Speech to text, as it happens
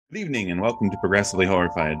Good evening, and welcome to Progressively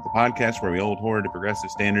Horrified, the podcast where we hold horror to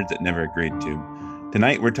progressive standards that never agreed to.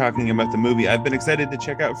 Tonight, we're talking about the movie I've been excited to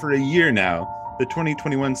check out for a year now, the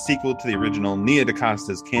 2021 sequel to the original Nia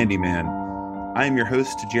DaCosta's Candyman. I am your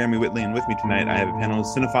host, Jeremy Whitley, and with me tonight, I have a panel of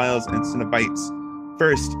cinephiles and cinebites.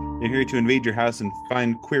 First, you're here to invade your house and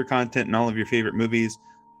find queer content in all of your favorite movies.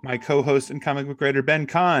 My co-host and comic book writer, Ben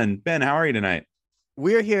Kahn. Ben, how are you tonight?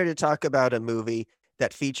 We're here to talk about a movie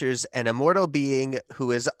that features an immortal being who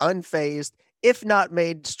is unfazed, if not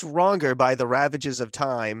made stronger by the ravages of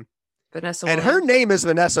time. Vanessa And Williams. her name is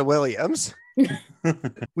Vanessa Williams.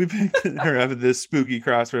 We picked her up at this spooky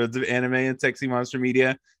crossroads of anime and sexy monster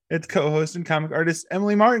media. It's co-host and comic artist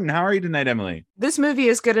Emily Martin. How are you tonight, Emily? This movie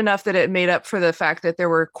is good enough that it made up for the fact that there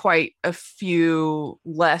were quite a few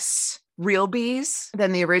less real bees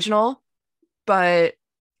than the original, but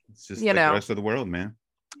It's just You like know. the rest of the world, man.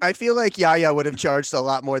 I feel like Yaya would have charged a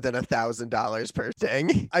lot more than $1,000 per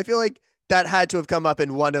thing. I feel like that had to have come up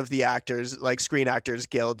in one of the actors, like Screen Actors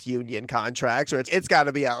Guild union contracts, where it's got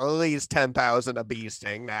to be at least 10,000 a bee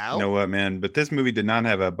sting now. You know what, man? But this movie did not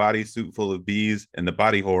have a bodysuit full of bees, and the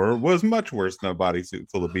body horror was much worse than a bodysuit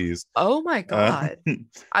full of bees. oh my God,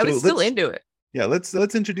 I was so still let's- into it. Yeah, let's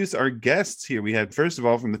introduce our guests here. We had, first of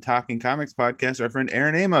all, from the Talking Comics podcast, our friend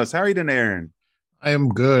Aaron Amos. How are you doing, Aaron? I am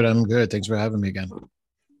good. I'm good. Thanks for having me again.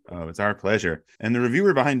 Oh, it's our pleasure. And the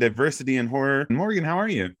reviewer behind Diversity in Horror, Morgan, how are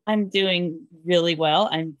you? I'm doing really well.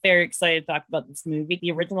 I'm very excited to talk about this movie.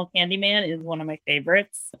 The original Candyman is one of my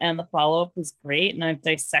favorites, and the follow-up was great. And I've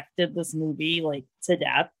dissected this movie like to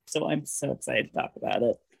death, so I'm so excited to talk about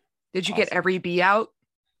it. Did you get Awesome. every bee out?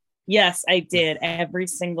 Yes, I did. Every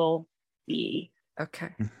single bee. Okay.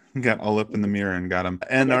 Got all up in the mirror and got him.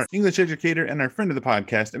 And Yes. our English educator and our friend of the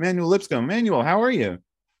podcast, Emmanuel Lipscomb. Emmanuel, how are you?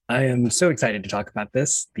 I am so excited to talk about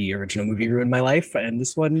this. The original movie ruined my life, and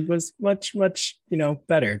this one was much, much,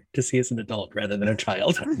 better to see as an adult rather than a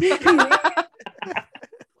child.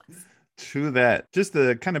 True that. Just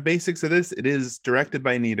the kind of basics of this. It is directed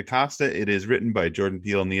by Nia DaCosta. It is written by Jordan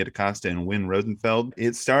Peele, Nia DaCosta, and Wynn Rosenfeld.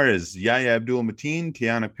 It stars Yahya Abdul-Mateen,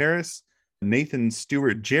 Tiana Paris, Nathan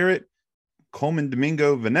Stewart Jarrett, Coleman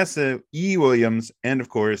Domingo, Vanessa E. Williams, and of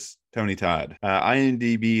course, Tony Todd.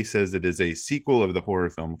 IMDb says it is a sequel of the horror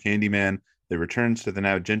film Candyman that returns to the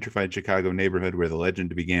now gentrified Chicago neighborhood where the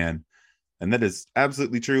legend began. And that is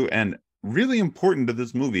absolutely true and really important to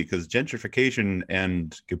this movie because gentrification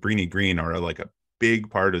and Cabrini Green are like a big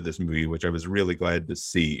part of this movie, which I was really glad to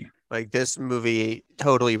see. Like, this movie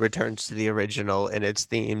totally returns to the original in its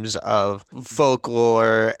themes of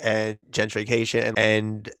folklore and gentrification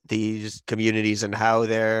and these communities and how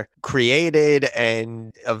they're created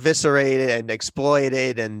and eviscerated and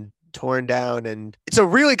exploited and torn down. And it's a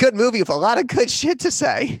really good movie with a lot of good shit to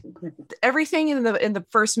say. Everything in the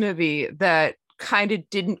first movie that kind of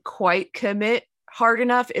didn't quite commit hard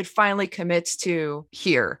enough, it finally commits to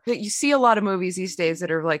here. You see a lot of movies these days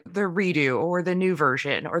that are like the redo or the new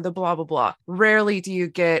version or the blah blah blah. Rarely do you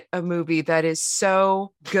get a movie that is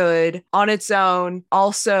so good on its own,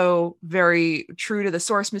 also very true to the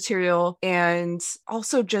source material, and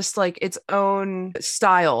also just like its own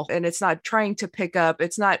style. And it's not trying to pick up,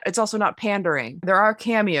 it's also not pandering. There are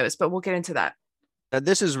cameos, but we'll get into that. Now,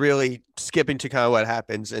 this is really skipping to kind of what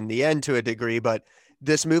happens in the end to a degree, but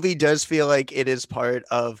this movie does feel like it is part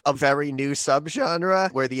of a very new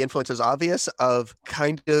subgenre where the influence is obvious of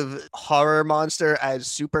kind of horror monster as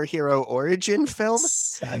superhero origin film.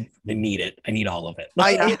 I need it. I need all of it.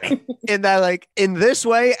 In that, like, in this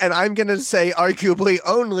way, and I'm going to say arguably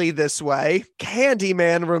only this way,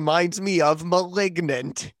 Candyman reminds me of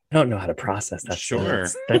Malignant. I don't know how to process that. Sure.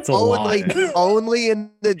 That's a lot. Only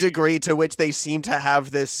in the degree to which they seem to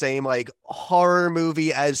have this same like horror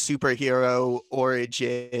movie as superhero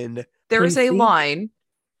origin. There is a Quincy? line.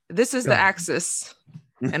 This is Go the ahead. axis,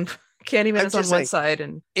 and Candyman I'm is on just one saying, side,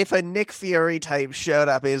 and If a Nick Fury type showed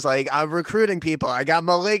up, is like, I'm recruiting people. I got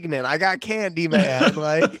Malignant. I got Candyman.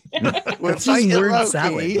 Like, we're It's just fighting word Loki.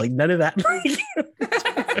 salad. Like none of that.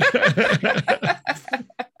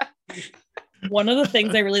 One of the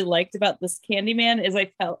things I really liked about this Candyman is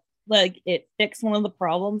I felt like it fixed one of the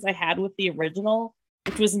problems I had with the original,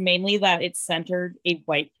 which was mainly that it centered a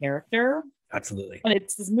white character. Absolutely. And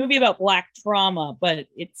it's this movie about Black trauma, but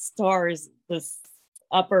it stars this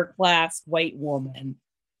upper class white woman.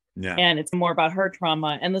 Yeah. And it's more about her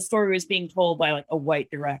trauma. And the story was being told by like a white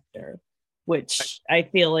director, which I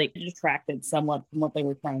feel like detracted somewhat from what they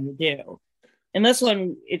were trying to do. In this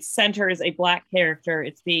one, it centers a Black character.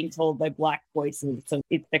 It's being told by Black voices. So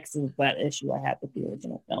it fixes that issue I had with the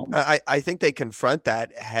original film. I think they confront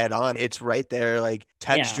that head on. It's right there. Like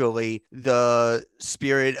textually, the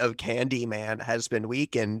spirit of Candyman has been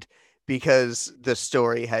weakened because the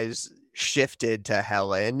story has shifted to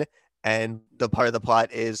Helen. And the part of the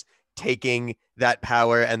plot is taking that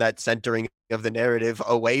power and that centering of the narrative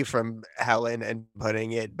away from Helen and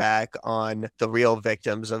putting it back on the real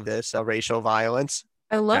victims of this racial violence.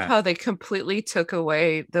 I love how they completely took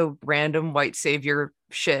away the random white savior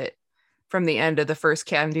shit from the end of the first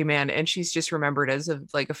Candyman, and she's just remembered as a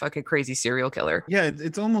fucking crazy serial killer. Yeah,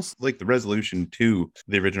 it's almost like the resolution to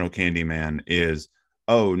the original Candyman is,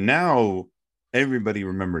 oh, now everybody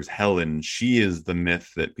remembers Helen. She is the myth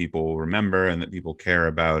that people remember and that people care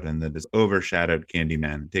about, and that has overshadowed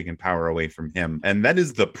Candyman, taken power away from him. And that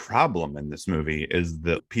is the problem in this movie, is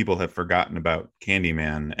that people have forgotten about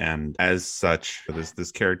Candyman. And as such,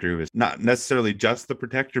 this character who is not necessarily just the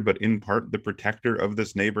protector, but in part the protector of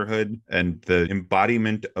this neighborhood and the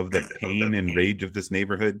embodiment of the pain and rage of this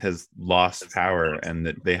neighborhood, has lost power, and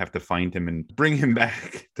that they have to find him and bring him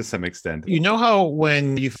back to some extent. You know how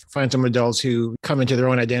when you find some adults who come into their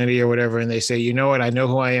own identity or whatever, and they say, you know what, I know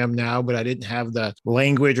who I am now, but I didn't have the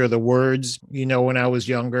language or the words, when I was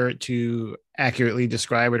younger to accurately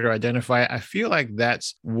describe it or identify it. I feel like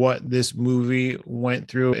that's what this movie went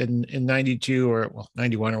through in 92 or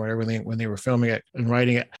 91 or whatever, when they were filming it and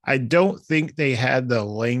writing it. I don't think they had the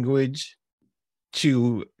language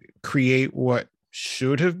to create what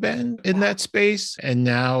should have been in that space. And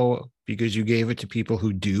now, because you gave it to people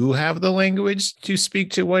who do have the language to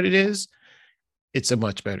speak to what it is, it's a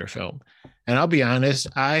much better film. And I'll be honest,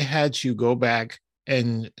 I had to go back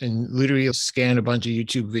and literally scan a bunch of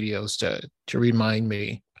YouTube videos to remind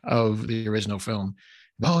me of the original film.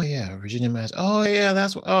 Oh yeah, Virginia Mass. Oh yeah,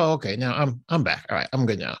 okay. Now I'm back. All right, I'm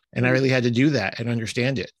good now. And I really had to do that and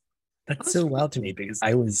understand it. That's so wild to me because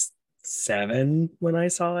I was 7 when I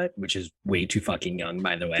saw it, which is way too fucking young,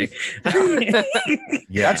 by the way.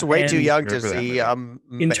 Yeah, that's way too young to see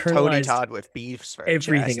Tony Todd with beefs for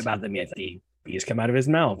everything about the myth. The bees come out of his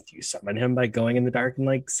mouth. You summon him by going in the dark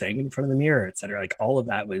and saying in front of the mirror, etc. All of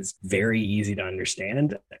that was very easy to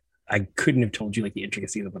understand. I couldn't have told you the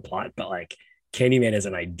intricacies of the plot, but Candyman as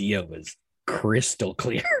an idea was crystal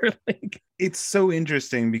clear. It's so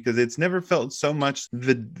interesting because it's never felt so much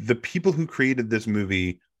the people who created this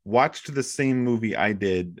movie watched the same movie I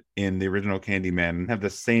did in the original Candyman and have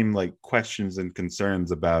the same questions and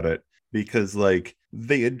concerns about it, because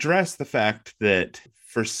they address the fact that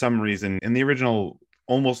for some reason in the original,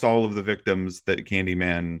 almost all of the victims that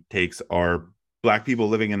Candyman takes are Black people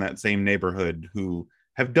living in that same neighborhood who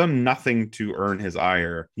have done nothing to earn his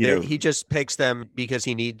ire. He just picks them because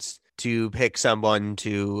he needs to pick someone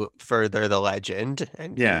to further the legend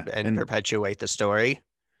and perpetuate the story.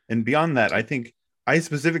 And beyond that, I think I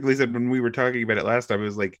specifically said when we were talking about it last time, I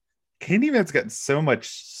was like, Candyman's got so much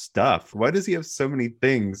stuff. Why does he have so many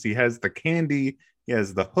things? He has the candy, he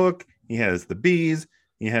has the hook, he has the bees,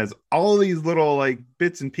 he has all these little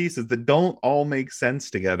bits and pieces that don't all make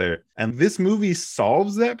sense together. And this movie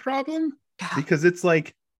solves that problem because it's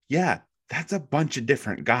that's a bunch of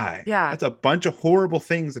different guys. Yeah. That's a bunch of horrible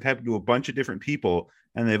things that happen to a bunch of different people.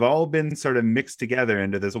 And they've all been sort of mixed together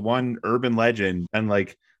into this one urban legend. And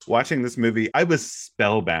watching this movie, I was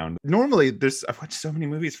spellbound. Normally I've watched so many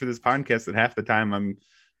movies for this podcast that half the time I'm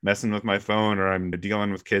messing with my phone or I'm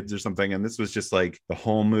dealing with kids or something. And this was just the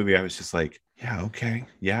whole movie. I was just yeah, okay.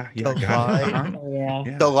 Yeah.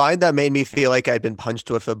 The line that made me feel like I'd been punched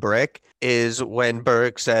with a brick is when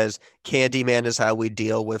Burke says, Candyman is how we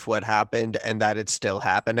deal with what happened and that it's still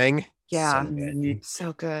happening. Yeah.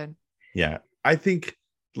 So good. Yeah. I think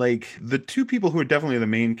the two people who are definitely the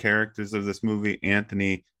main characters of this movie,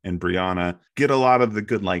 Anthony and Brianna, get a lot of the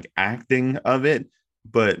good acting of it,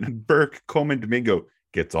 but Burke Coleman Domingo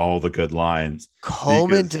gets all the good lines.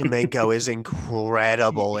 Coleman Domingo is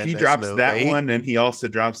incredible in he this drops movie. That one, and he also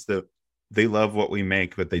drops they love what we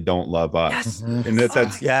make, but they don't love us. Yes. And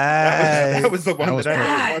that was the one that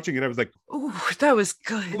I was watching it. I was like, ooh, that was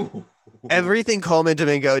good. Ooh. Everything Coleman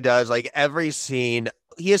Domingo does, every scene,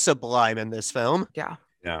 he is sublime in this film. Yeah.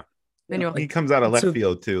 Yeah. Then he comes out of left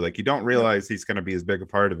field too. You don't realize he's going to be as big a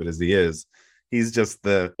part of it as he is. He's just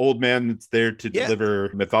the old man that's there to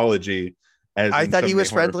deliver mythology. I thought he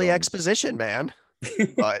was friendly films. Exposition man,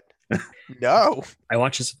 but no. I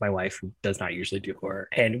watched this with my wife, who does not usually do horror,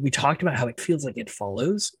 and we talked about how it feels like it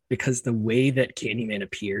follows, because the way that Candyman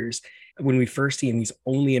appears, when we first see him, he's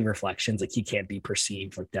only in reflections, he can't be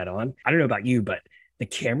perceived dead on. I don't know about you, but the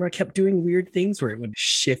camera kept doing weird things where it would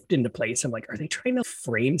shift into place. I'm like, are they trying to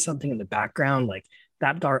frame something in the background? Like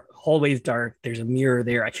that dark hallway's dark. There's a mirror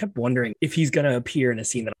there. I kept wondering if he's going to appear in a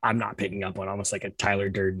scene that I'm not picking up on, almost like a Tyler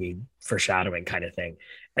Durden foreshadowing kind of thing.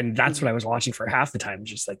 And that's what I was watching for half the time.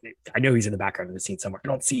 Just like, I know he's in the background of the scene somewhere. I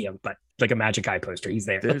don't see him, but like a Magic Eye poster, he's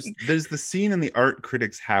there. There's the scene in the art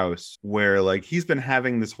critic's house where like he's been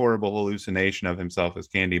having this horrible hallucination of himself as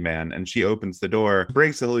Candyman, and she opens the door,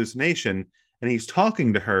 breaks the hallucination, and he's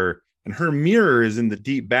talking to her, and her mirror is in the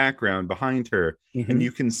deep background behind her. Mm-hmm. And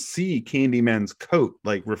you can see Candyman's coat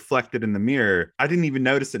like reflected in the mirror. I didn't even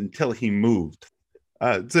notice it until he moved.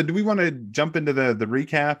 So do we want to jump into the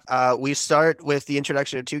recap? We start with the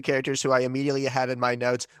introduction of two characters who I immediately had in my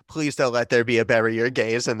notes. Please don't let there be a bury your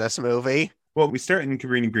gays in this movie. Well, we start in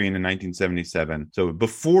Cabrini Green in 1977, so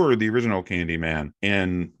before the original Candyman,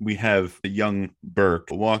 and we have a young Burke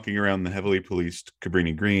walking around the heavily policed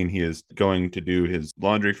Cabrini Green. He is going to do his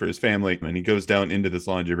laundry for his family, and he goes down into this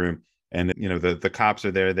laundry room. And, you know, the cops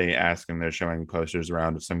are there. They ask him, they're showing posters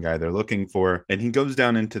around of some guy they're looking for. And he goes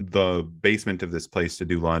down into the basement of this place to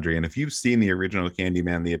do laundry. And if you've seen the original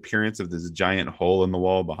Candyman, the appearance of this giant hole in the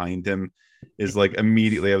wall behind him is like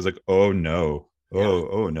immediately I was like, oh no.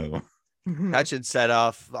 Oh no. That should set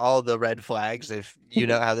off all the red flags if you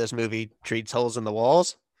know how this movie treats holes in the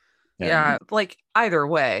walls. Yeah, like either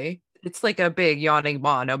way, it's like a big yawning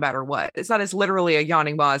maw no matter what. It's not as literally a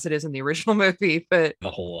yawning maw as it is in the original movie, but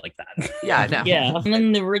A hole like that. yeah, no. Yeah, and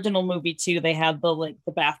then the original movie too, they had the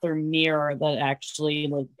bathroom mirror that actually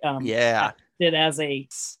did as a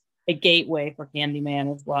gateway for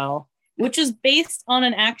Candyman as well, which is based on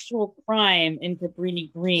an actual crime in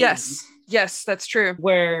Cabrini Green. Yes, that's true.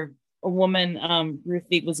 Where a woman, Ruth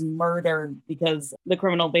Feet, was murdered because the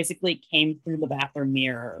criminal basically came through the bathroom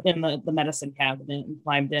mirror in the medicine cabinet and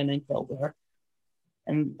climbed in and killed her.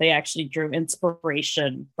 And they actually drew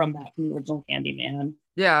inspiration from that from the original Candyman.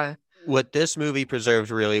 Yeah. What this movie preserved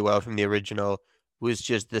really well from the original was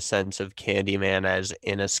just the sense of Candyman as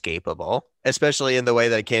inescapable, especially in the way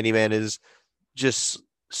that Candyman is just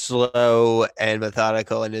slow and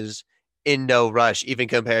methodical and is in no rush, even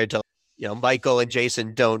compared to, you know, Michael and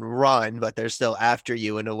Jason don't run, but they're still after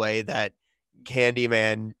you in a way that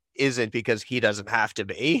Candyman isn't because he doesn't have to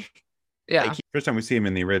be. Yeah. Like, first time we see him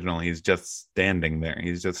in the original, he's just standing there.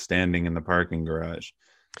 He's just standing in the parking garage.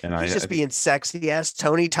 And he's just being sexy ass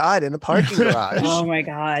Tony Todd in a parking garage. Oh my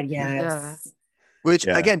God, yes. Yeah. Which,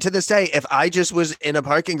 again, to this day, if I just was in a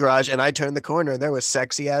parking garage and I turned the corner and there was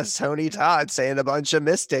sexy ass Tony Todd saying a bunch of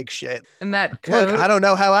Mystic shit, And that code. look, I don't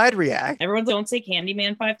know how I'd react. Everyone don't say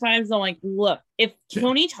Candyman 5 times. I'm like, look, if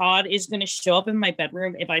Tony Todd is going to show up in my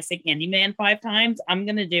bedroom, if I say Candyman 5 times, I'm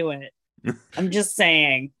going to do it. I'm just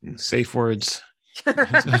saying. Safe words.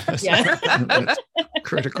 Yeah.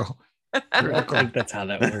 Critical. I think that's how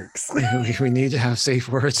that works. We need to have safe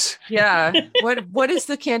words. Yeah. What is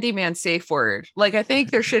the Candyman safe word? Like, I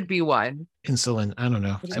think there should be one. Insulin. I don't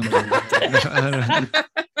know.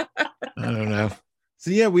 I don't know.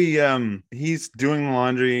 So yeah, he's doing the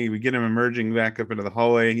laundry. We get him emerging back up into the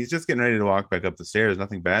hallway. He's just getting ready to walk back up the stairs.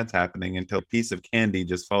 Nothing bad's happening until a piece of candy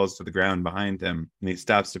just falls to the ground behind him, and he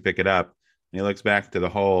stops to pick it up. And he looks back to the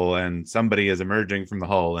hole, and somebody is emerging from the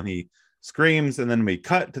hole, and he screams, and then we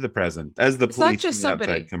cut to the present as the police just from the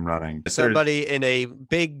somebody. outside come running. Somebody in a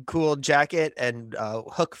big, cool jacket and a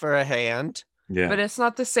hook for a hand. Yeah, But it's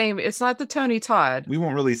not the same. It's not the Tony Todd. we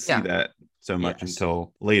won't really see Yeah. that so much Yes.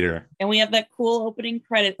 until later. And we have that cool opening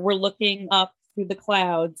credit. We're looking up through the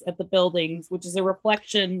clouds at the buildings, which is a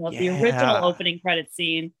reflection of the Yeah. original opening credit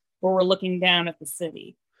scene where we're looking down at the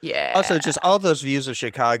city. Yeah. Also, just all those views of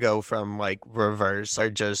Chicago from like reverse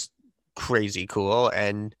are just crazy cool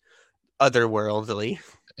and otherworldly.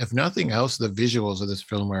 If nothing else, the visuals of this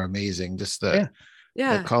film are amazing. Just the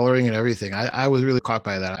yeah. coloring and everything. I was really caught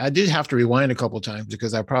by that. I did have to rewind a couple times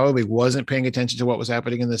because I probably wasn't paying attention to what was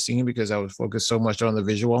happening in the scene because I was focused so much on the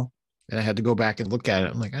visual. And I had to go back and look at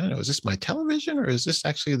it. I'm like, I don't know, is this my television or is this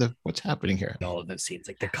actually what's happening here? In all of those scenes,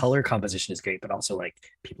 like the color composition is great, but also like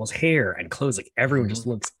people's hair and clothes, like everyone just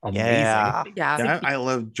looks amazing. Yeah. Yeah. Yeah, I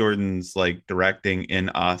love Jordan's like directing in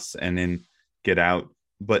Us and in Get Out,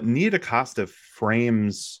 but Nia DaCosta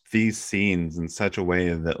frames these scenes in such a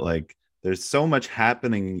way that like there's so much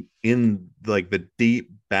happening in like the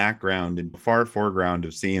deep background and far foreground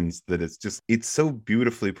of scenes that it's so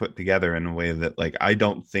beautifully put together in a way that like I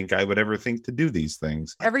don't think I would ever think to do these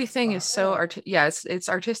things. Everything is so it's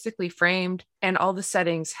artistically framed, and all the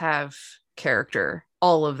settings have character.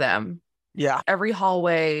 All of them. Yeah. Every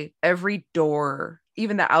hallway, every door,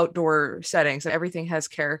 even the outdoor settings, everything has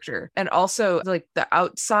character. And also like the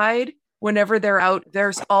outside, whenever they're out,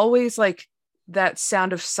 there's always like that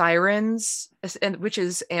sound of sirens, and which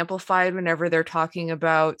is amplified whenever they're talking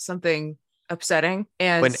about something upsetting.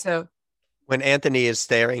 And When- so When Anthony is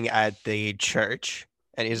staring at the church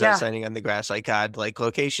and he's Yeah. not standing on the grass, like God, like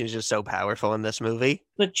location is just so powerful in this movie.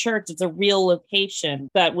 The church, it's a real location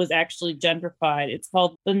that was actually gentrified. It's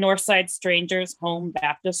called the Northside Strangers Home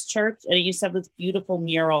Baptist Church. And it used to have this beautiful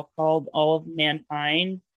mural called All of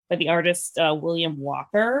Mankind by the artist William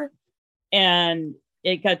Walker. And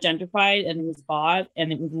it got gentrified and it was bought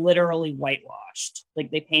and it was literally whitewashed.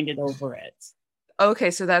 Like they painted over it.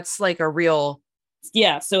 okay, so that's like a real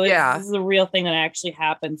Yeah, so Yeah. this is a real thing that actually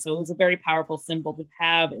happened. So it was a very powerful symbol to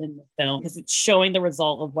have in the film because it's showing the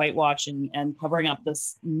result of whitewashing and covering up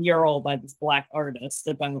this mural by this Black artist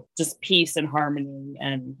about just peace and harmony,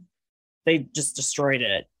 and they just destroyed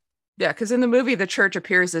it. yeah, because in the movie the church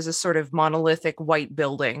appears as a sort of monolithic white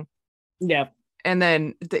building. Yeah, And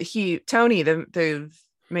then Tony, the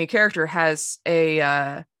main character, has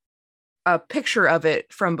a picture of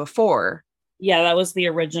it from before. yeah, that was the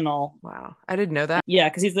original. Wow, I didn't know that. Yeah,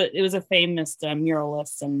 because it was a famous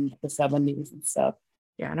muralist in the 70s and stuff.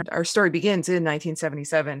 Yeah, and our story begins in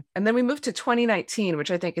 1977. And then we move to 2019,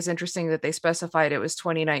 which I think is interesting that they specified it was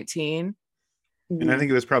 2019. And I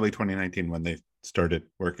think it was probably 2019 when they started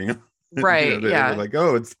working on it. Right, They yeah. were like,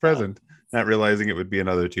 oh, it's the present, not realizing it would be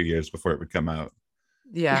another 2 years before it would come out.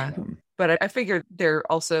 Yeah, Um, but I figured they're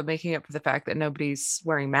also making up for the fact that nobody's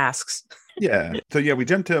wearing masks. yeah. So yeah, we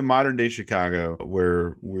jump to modern day Chicago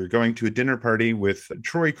where we're going to a dinner party with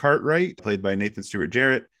Troy Cartwright, played by Nathan Stewart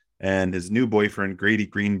Jarrett, and his new boyfriend, Grady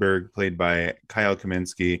Greenberg, played by Kyle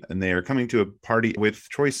Kaminsky. And they are coming to a party with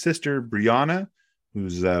Troy's sister, Brianna,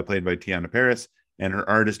 who's played by Tiana Paris, and her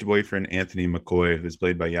artist boyfriend, Anthony McCoy, who's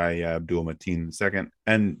played by Yahya Abdul-Mateen II.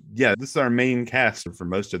 And yeah, this is our main cast for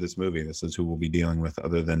most of this movie. This is who we'll be dealing with,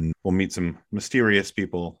 other than we'll meet some mysterious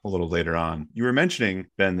people a little later on. You were mentioning,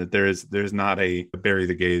 Ben, that there's not a bury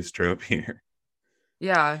the gays trope here.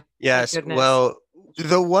 Yeah, Yes. goodness. Well,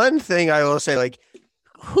 the one thing I will say, like,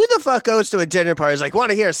 who the fuck goes to a dinner party is like,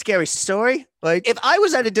 want to hear a scary story? Like, if I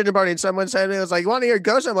was at a dinner party and someone said it was like, want to hear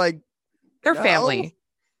ghosts? I'm like, they're No. family.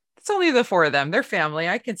 It's only the four of them. They're family.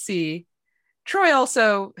 I can see. Troy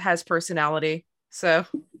also has personality, so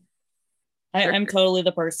I'm totally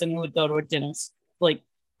the person who would go to a dinner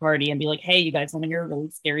party and be like, hey, you guys want to hear a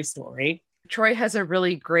really scary story? Troy has a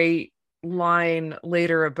really great line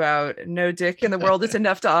later about no dick in the world is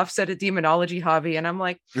enough to offset a demonology hobby, and I'm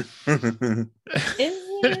like,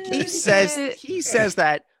 he says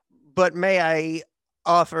that, but may I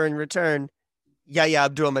offer in return Yahya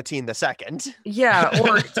Abdul-Mateen II? yeah,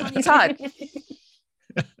 or Tony Todd.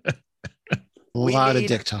 A We lot need- of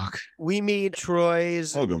dick talk. We meet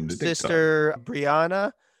Troy's Welcome to TikTok. sister,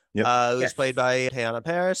 Brianna, Yep. who's Yes. played by Tiana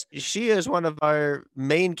Paris. She is one of our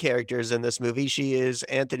main characters in this movie. She is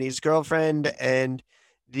Anthony's girlfriend and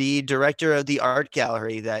the director of the art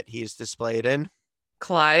gallery that he's displayed in.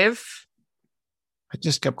 Clive. I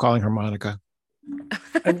just kept calling her Monica.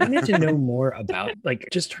 I wanted to know more about like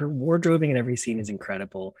just her wardrobing in every scene is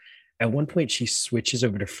incredible. At one point, she switches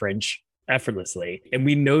over to French effortlessly, and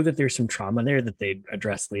we know that there's some trauma there that they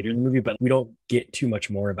address later in the movie, but we don't get too much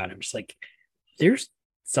more about it. I'm just like, there's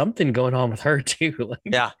something going on with her too. Like,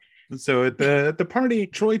 Yeah. So at the party,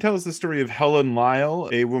 Troy tells the story of Helen Lyle,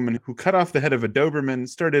 a woman who cut off the head of a Doberman,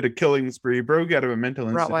 started a killing spree, broke out of a mental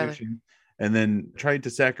Rottweiler. institution, and then tried to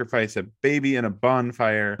sacrifice a baby in a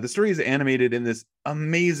bonfire. The story is animated in this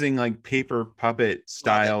amazing like paper puppet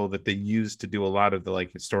style that they use to do a lot of the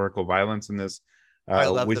like historical violence in this, I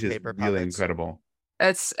love which the is paper really puppets. incredible.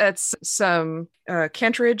 It's some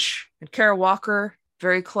Kentridge and Kara Walker,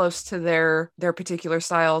 very close to their particular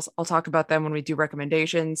styles. I'll talk about them when we do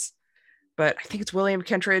recommendations. But I think it's William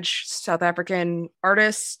Kentridge, South African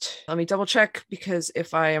artist. Let me double check, because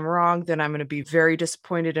if I am wrong, then I'm going to be very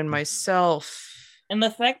disappointed in myself. And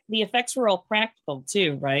the effects were all practical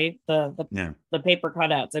too, right? Yeah. The paper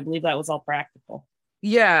cutouts. I believe that was all practical.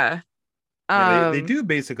 Yeah. Yeah, they do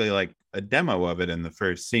basically like a demo of it in the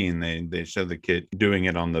first scene. They show the kid doing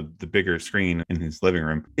it on the bigger screen in his living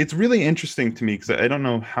room. It's really interesting to me because I don't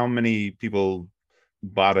know how many people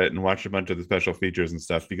bought it and watched a bunch of the special features and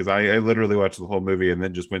stuff, because I literally watched the whole movie and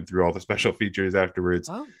then just went through all the special features afterwards.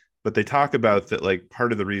 Oh. But they talk about that like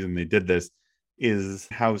part of the reason they did this is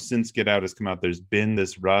how since Get Out has come out, there's been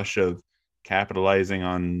this rush of capitalizing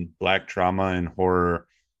on Black trauma and horror,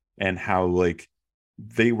 and how like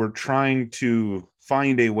they were trying to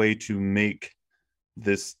find a way to make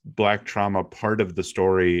this Black trauma part of the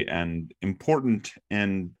story and important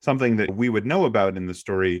and something that we would know about in the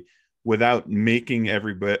story without making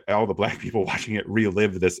all the Black people watching it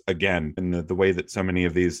relive this again. And the way that so many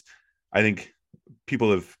of these, I think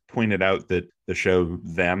people have pointed out that the show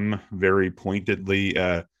Them very pointedly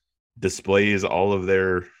displays all of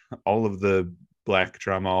the Black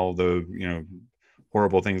trauma, all the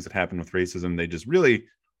horrible things that happen with racism. They just really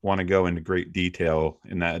want to go into great detail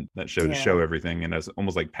in that show to show everything, and it's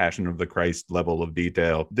almost like Passion of the Christ level of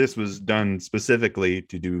detail. This was done specifically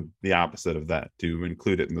to do the opposite of that, to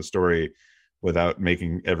include it in the story without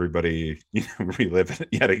making everybody relive it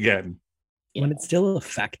yet again. When it's still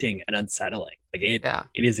affecting and unsettling, like it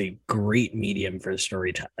is a great medium for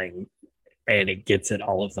storytelling, and it gets at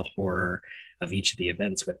all of the horror of each of the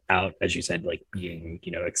events without, as you said, like being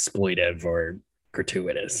exploitive or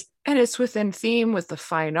gratuitous. And it's within theme with the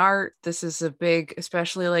fine art. This is a big,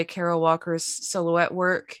 especially like Carol Walker's silhouette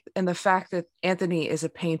work, and the fact that Anthony is a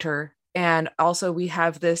painter. And also we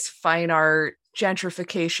have this fine art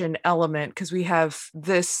gentrification element, because we have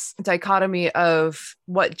this dichotomy of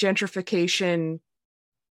what gentrification,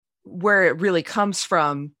 where it really comes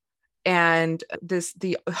from, and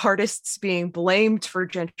the artists being blamed for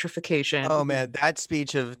gentrification. Oh man, that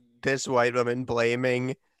speech of this white woman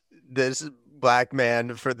blaming this Black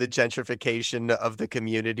man for the gentrification of the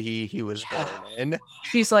community he was born in.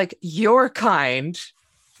 She's like, "Your kind."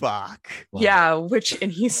 Fuck. Yeah,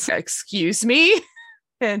 and he's, "Excuse me?"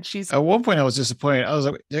 And she's, at one point I was disappointed. I was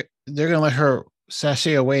like, they're gonna let her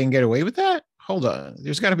sashay away and get away with that? Hold on.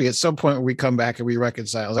 There's got to be at some point where we come back and we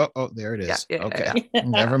reconcile. Oh, there it is. Okay.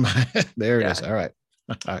 Never mind. There it is. All right.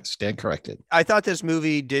 Stand corrected. I thought this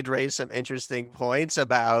movie did raise some interesting points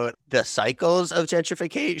about the cycles of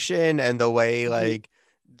gentrification and the way like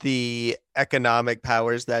the economic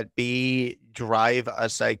powers that be drive a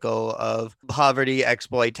cycle of poverty,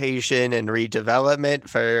 exploitation, and redevelopment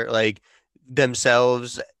for like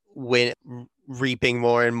themselves, when reaping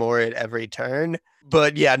more and more at every turn.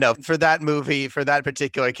 But yeah, no, for that movie, for that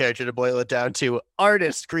particular character to boil it down to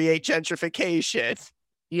artists create gentrification.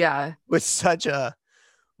 Yeah. With such a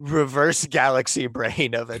reverse galaxy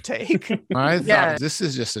brain of a take. I thought this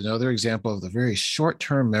is just another example of the very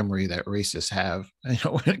short-term memory that racists have,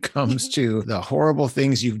 when it comes to the horrible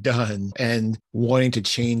things you've done and wanting to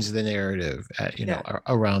change the narrative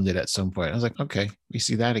around it at some point. I was like, okay, we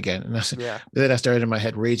see that again. And then I started in my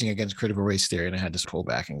head raging against critical race theory, and I had to pull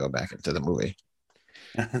back and go back into the movie.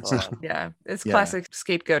 It's classic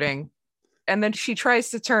scapegoating. And then she tries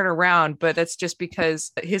to turn around, but that's just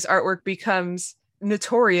because his artwork becomes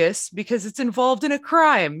notorious because it's involved in a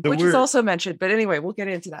crime, which is also mentioned. But anyway, we'll get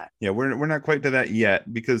into that. Yeah, we're not quite to that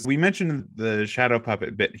yet, because we mentioned the shadow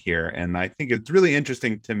puppet bit here, and I think it's really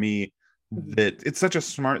interesting to me that it's such a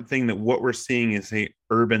smart thing that what we're seeing is a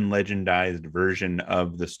urban legendized version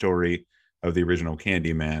of the story of the original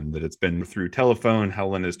Candyman, that it's been through telephone.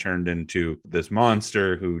 Helen has turned into this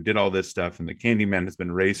monster who did all this stuff, and the Candyman has been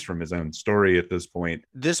erased from his own story at this point.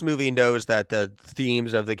 This movie knows that the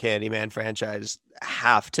themes of the Candyman franchise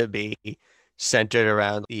have to be centered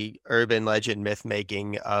around the urban legend myth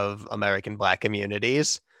making of American Black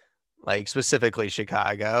communities, like specifically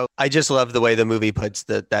Chicago. I just love the way the movie puts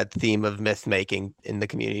that theme of myth making in the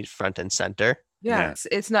community front and center. Yeah,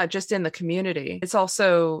 it's not just in the community. It's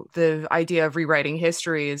also the idea of rewriting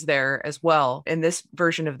history is there as well in this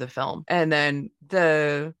version of the film. And then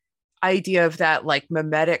the idea of that like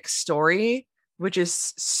mimetic story, which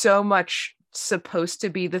is so much supposed to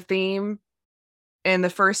be the theme in the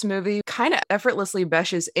first movie, kind of effortlessly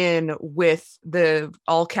meshes in with the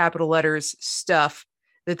all capital letters stuff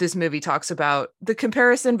that this movie talks about. The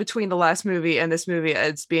comparison between the last movie and this movie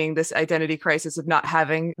as being this identity crisis of not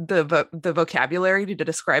having the vocabulary to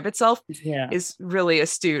describe itself is really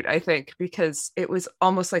astute, I think, because it was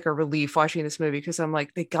almost like a relief watching this movie, because I'm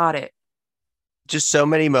like, they got it. Just so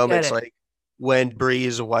many moments, like when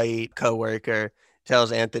Bree's white coworker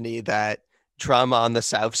tells Anthony that trauma on the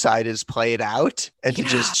South Side is played out, and to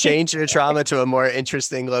just change your trauma to a more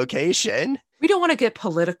interesting location. We don't want to get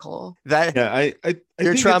political. I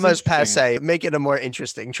your trauma is passe. Make it a more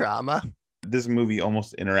interesting trauma. This movie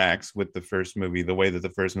almost interacts with the first movie the way that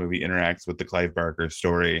the first movie interacts with the Clive Barker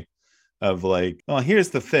story, of like, oh,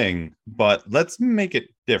 here's the thing, but let's make it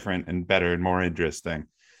different and better and more interesting.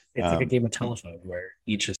 It's like a game of telephone where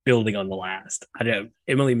each is building on the last. I know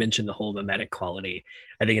Emily mentioned the whole mimetic quality.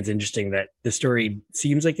 I think it's interesting that the story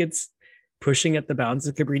seems like it's pushing at the bounds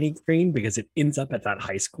of Cabrini Green, because it ends up at that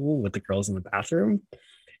high school with the girls in the bathroom.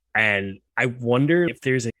 And I wonder if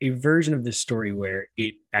there's a version of this story where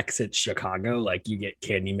it exits Chicago, like you get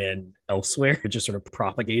Candyman elsewhere. It just sort of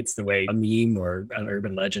propagates the way a meme or an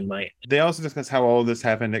urban legend might. They also discuss how all this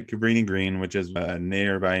happened at Cabrini Green, which is a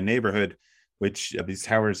nearby neighborhood, which these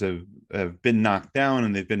towers have been knocked down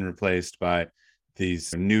and they've been replaced by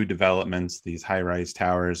these new developments, these high-rise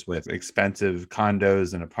towers with expensive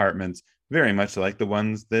condos and apartments, very much like the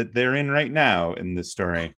ones that they're in right now in this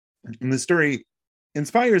story. And the story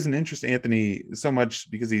inspires and interests Anthony so much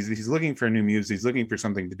because he's looking for a new muse. He's looking for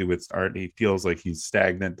something to do with art. He feels like he's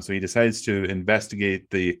stagnant. So he decides to investigate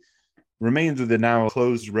the remains of the now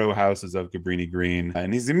closed row houses of Cabrini Green.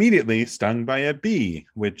 And he's immediately stung by a bee,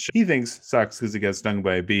 which he thinks sucks because he gets stung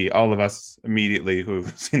by a bee. All of us immediately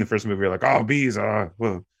who've seen the first movie are like, oh, bees,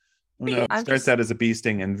 well. No. Starts out as a bee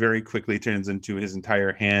sting and very quickly turns into his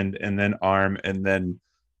entire hand and then arm, and then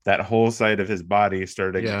that whole side of his body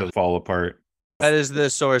starting to fall apart. That is the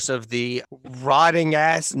source of the rotting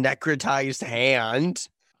ass necrotized hand.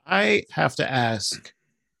 I have to ask,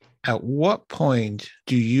 at what point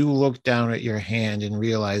do you look down at your hand and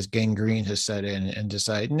realize gangrene has set in and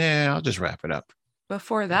decide, nah, I'll just wrap it up?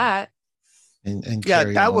 Before that. And yeah,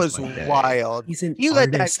 carry that on was like that. wild. He's an You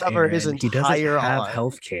let that artist, cover his Aaron. He doesn't entire have arm.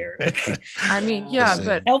 health care. I mean, yeah, Listen.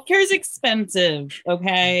 but Healthcare is expensive.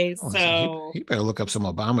 Okay, Oh, so he better look up some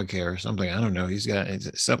Obamacare or something. I don't know. He's got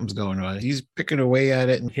something's going on. He's picking away at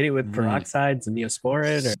it and Hit it with peroxides and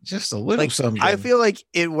Neosporin. Or just a little Like, something. I feel like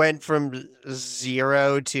it went from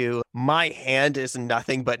 0 to my hand is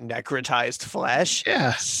nothing but necrotized flesh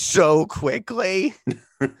yeah. so quickly.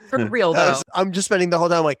 for real though. I'm just spending the whole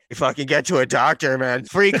time like, if I can get to a doctor, man,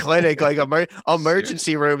 free clinic, like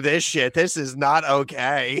emergency room, this shit, this is not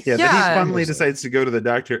okay. Yeah, then Yeah. he finally decides to go to the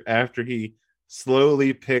doctor after he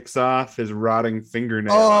slowly picks off his rotting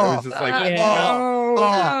fingernail. Oh, It was just like, yeah.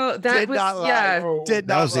 Oh, that did was not lie. yeah. Did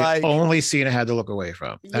That not was lie. the only scene I had to look away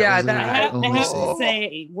from. Yeah, was that- I the have, I only have scene. to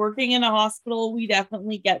say, working in a hospital, we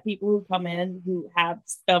definitely get people who come in who have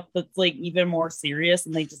stuff that's like even more serious,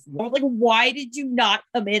 and they just like, why did you not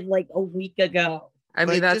come in like a week ago? I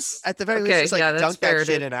mean, Like, that's just, at the very okay, least, it's like yeah, that's dunk fair that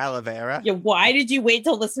to- shit in aloe vera. Yeah, why did you wait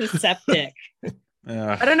till this was septic?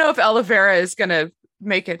 I don't know if aloe vera is gonna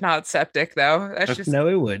make it not septic though. That's just No,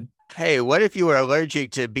 it would. Hey, what if you were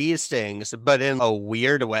allergic to bee stings, but in a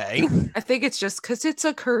weird way? I think it's just because it's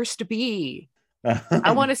a cursed bee.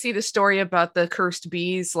 I want to see the story about the cursed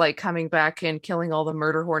bees like coming back and killing all the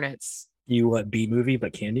murder hornets. You what, bee movie,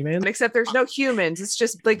 but Candyman? Except there's no humans. It's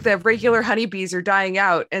just like the regular honeybees are dying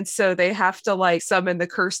out. And so they have to like summon the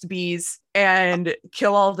cursed bees and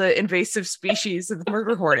kill all the invasive species of the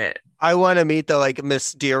murder hornet. I want to meet the like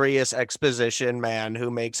mysterious exposition man who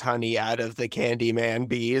makes honey out of the Candyman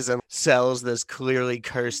bees and sells this clearly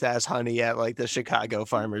cursed ass honey at like the Chicago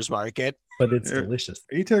farmers market. But it's Yeah. delicious.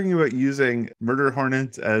 Are you talking about using murder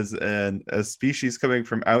hornets as a species coming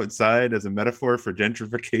from outside as a metaphor for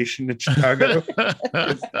gentrification in Chicago?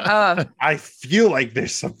 I feel like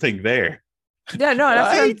there's something there. Yeah, no,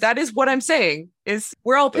 that's Right? that is what I'm saying. Is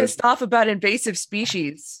we're all pissed off about invasive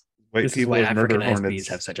species. White This is people why as murder Africanized hornets. bees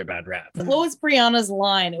have such a bad rap. What was Brianna's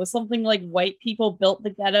line? It was something like white people built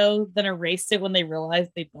the ghetto, then erased it when they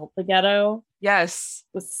realized they built the ghetto. Yes.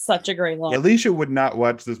 It was such a great line. Alicia would not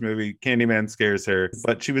watch this movie. Candyman scares her,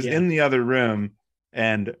 but she was Yeah. in the other room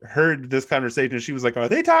and heard this conversation. She was like, "Are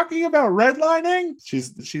they talking about redlining?"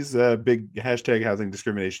 She's a big hashtag housing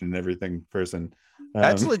discrimination and everything person.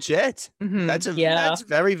 That's legit. Mhm. That's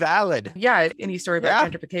very valid. Yeah, any story about Yeah.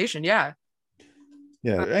 gentrification. Yeah.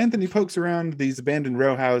 Yeah, Anthony pokes around these abandoned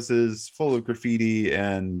row houses full of graffiti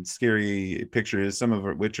and scary pictures, some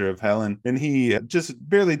of which are of Helen. And he just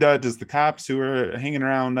barely dodges the cops who are hanging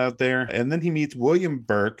around out there. And then he meets William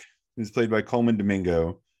Burke, who's played by Coleman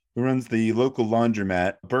Domingo, who runs the local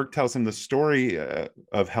laundromat. Burke tells him the story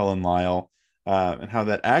of Helen Lyle and how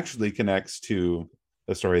that actually connects to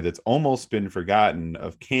a story that's almost been forgotten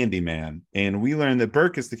of Candyman. And we learn that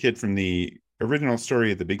Burke is the kid from the original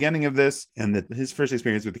story at the beginning of this, and that his first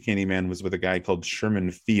experience with the Candyman was with a guy called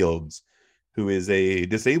Sherman Fields, who is a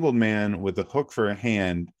disabled man with a hook for a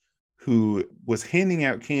hand who was handing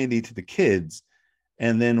out candy to the kids.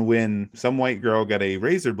 And then when some white girl got a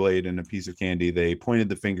razor blade and a piece of candy, they pointed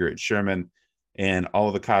the finger at Sherman, and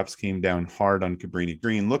all the cops came down hard on Cabrini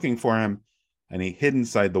Green looking for him, and he hid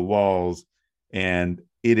inside the walls. And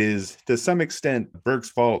it is to some extent Burke's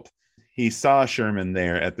fault. He saw Sherman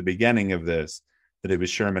there at the beginning of this, that it was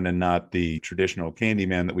Sherman and not the traditional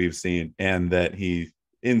Candyman that we've seen, and that he,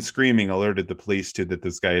 in screaming, alerted the police to that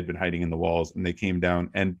this guy had been hiding in the walls, and they came down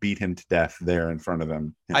and beat him to death there in front of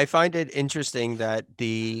them. I find it interesting that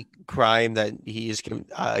the crime that he's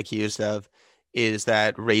accused of is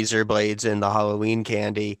that razor blades in the Halloween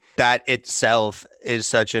candy. That itself is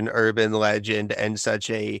such an urban legend and such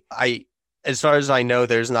a, as far as I know,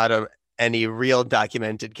 there's not any real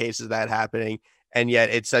documented cases of that happening. And yet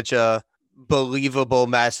it's such a believable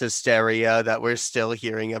mass hysteria that we're still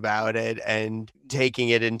hearing about it and taking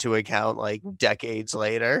it into account like decades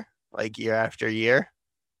later, like year after year.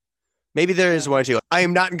 Maybe there is one too. I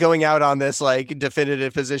am not going out on this like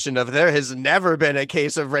definitive position of there has never been a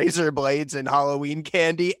case of razor blades in Halloween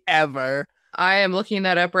candy ever. I am looking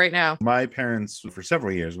that up right now. My parents, for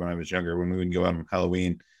several years when I was younger, when we would go out on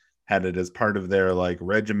Halloween, had it as part of their like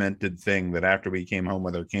regimented thing that after we came home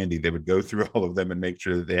with our candy, they would go through all of them and make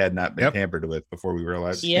sure that they had not been tampered with before we were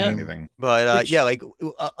allowed to do anything. But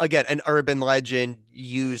again, an urban legend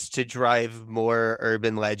used to drive more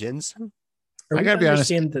urban legends. I gotta be honest.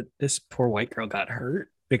 That this poor white girl got hurt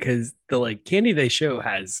because the like candy they show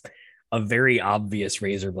has a very obvious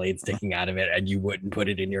razor blade sticking out of it, and you wouldn't put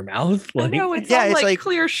it in your mouth. Like, no, it's like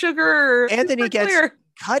clear sugar. Anthony gets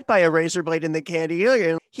cut by a razor blade in the candy.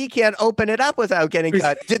 He can't open it up without getting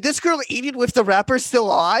cut. Did this girl eat it with the wrapper still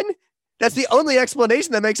on? That's the only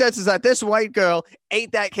explanation that makes sense, is that this white girl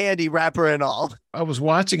ate that candy, wrapper and all. I was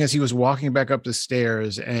watching as he was walking back up the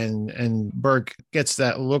stairs, and Burke gets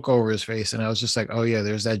that look over his face, and I was just like, oh yeah,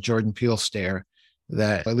 there's that Jordan Peele stare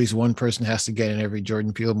that at least one person has to get in every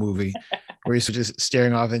Jordan Peele movie, where he's just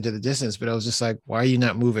staring off into the distance. But I was just like, why are you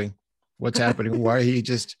not moving? What's happening? Why are you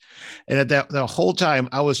just? And at that the whole time,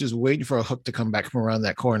 I was just waiting for a hook to come back from around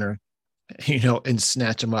that corner, and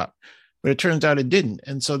snatch him up. But it turns out it didn't.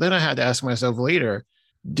 And so then I had to ask myself later,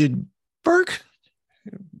 did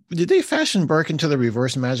they fashion Burke into the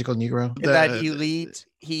reverse magical Negro?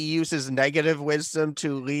 He uses negative wisdom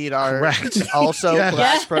to lead our also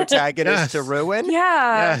black protagonist to ruin?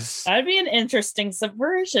 Yeah. Yes. That'd be an interesting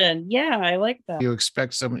subversion. Yeah, I like that. You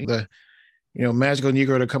expect the magical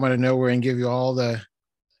Negro to come out of nowhere and give you all the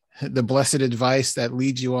blessed advice that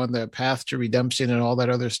leads you on the path to redemption and all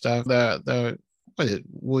that other stuff. What is it?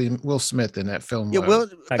 Will Smith in that film? Yeah,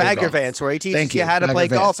 Bagger Vance, where he teaches you how to play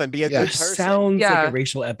golf and be a good person. Sounds like a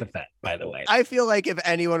racial epithet, by the way. I feel like if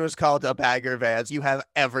anyone was called a Bagger Vance, you have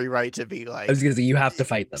every right to be like. I was going to say, you have to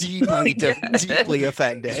fight them. Deeply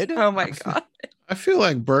offended. Oh my God. I feel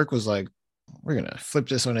like Burke was like, we're going to flip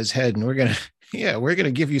this on his head and we're going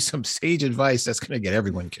to give you some sage advice that's going to get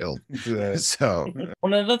everyone killed. So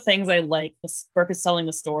one of the things I like, Burke is telling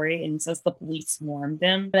the story and he says the police swarmed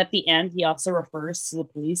him. But at the end, he also refers to the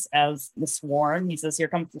police as the swarm. He says, here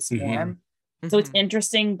comes the swarm. Mm-hmm. So it's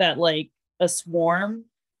interesting that like a swarm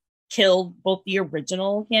killed both the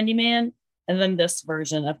original Candyman and then this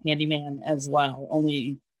version of Candyman as well.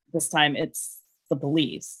 Only this time it's the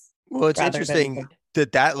police. Well, it's interesting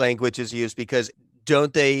that language is used because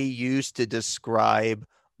don't they used to describe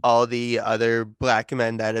all the other black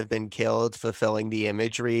men that have been killed fulfilling the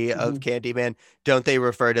imagery of Candyman? Don't they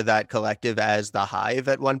refer to that collective as the Hive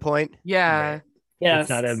at one point? Yeah. Right. Yes. It's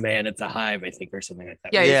not a man, it's a hive, I think, or something like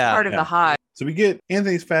that. Yeah, he's part of the Hive. So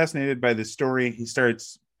Anthony's fascinated by this story. He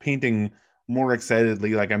starts painting more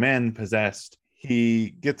excitedly, like a man possessed.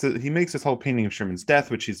 He makes this whole painting of Sherman's death,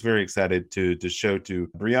 which he's very excited to show to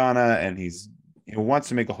Brianna, and he wants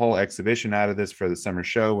to make a whole exhibition out of this for the summer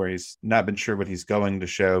show where he's not been sure what he's going to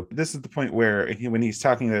show. This is the point where when he's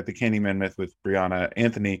talking about the Candyman myth with Brianna,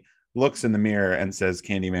 Anthony looks in the mirror and says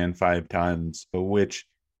Candyman 5 times, which,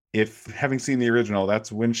 if having seen the original,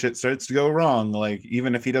 that's when shit starts to go wrong. Like,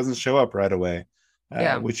 even if he doesn't show up right away,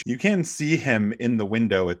 which you can see him in the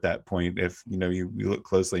window at that point. If you look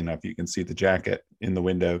closely enough, you can see the jacket in the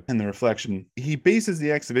window and the reflection. He bases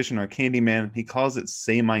the exhibition on Candyman. He calls it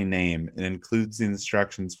Say My Name and includes the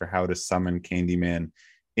instructions for how to summon Candyman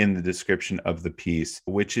in the description of the piece,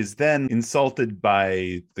 which is then insulted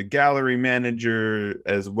by the gallery manager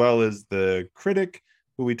as well as the critic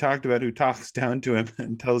who we talked about, who talks down to him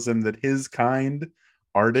and tells him that his kind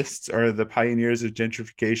artists are the pioneers of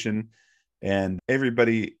gentrification. And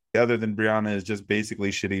everybody other than Brianna is just basically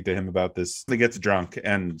shitty to him about this. He gets drunk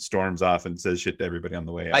and storms off and says shit to everybody on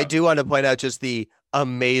the way out. I do want to point out just the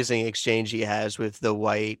amazing exchange he has with the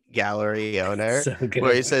white gallery owner,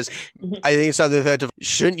 where he says, I think something effective,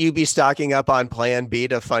 shouldn't you be stocking up on Plan B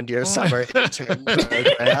to fund your summer intern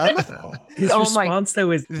program? His response, though,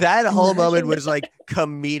 is that whole moment was like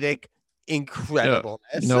comedic incredible.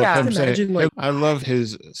 I love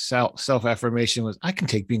his self-affirmation was, I can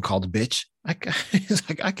take being called a bitch. He's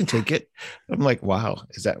like, I can take it. I'm like, wow,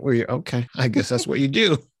 is that where you're okay? I guess that's what you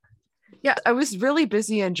do. Yeah, I was really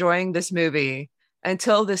busy enjoying this movie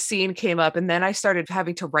until the scene came up, and then I started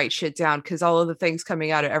having to write shit down because all of the things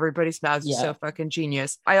coming out of everybody's mouths is so fucking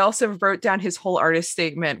genius. I also wrote down his whole artist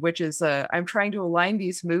statement, which is I'm trying to align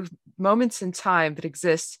these moments in time that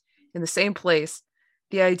exist in the same place.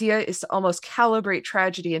 The idea is to almost calibrate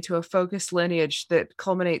tragedy into a focused lineage that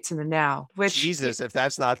culminates in the now. Which, Jesus, if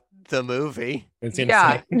that's not the movie.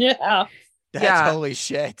 Yeah. That's Yeah. holy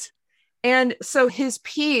shit. And so his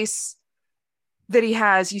piece that he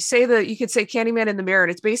has, you could say Candyman in the mirror,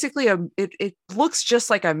 and it's basically it looks just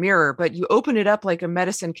like a mirror, but you open it up like a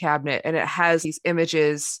medicine cabinet and it has these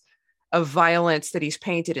images of violence that he's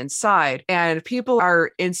painted inside. And people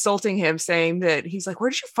are insulting him, saying that he's like, where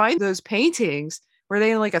did you find those paintings? Were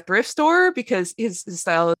they in like a thrift store? Because his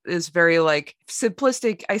style is very like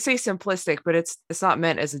simplistic. I say simplistic, but it's not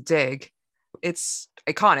meant as a dig. It's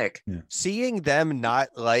iconic. Seeing them not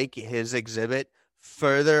like his exhibit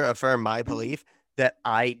further affirm my belief that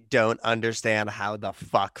I don't understand how the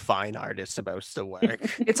fuck fine art is supposed to work.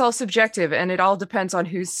 It's all subjective, and it all depends on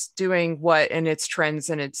who's doing what and its trends,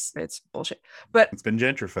 and it's bullshit. But It's been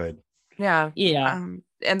gentrified. yeah, Yeah.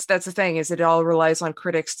 and that's the thing, is it all relies on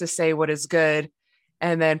critics to say what is good,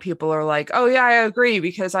 and then people are like, oh yeah, I agree,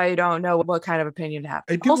 because I don't know what kind of opinion to have.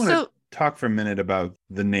 I do want Also, to talk for a minute about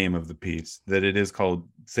the name of the piece, that it is called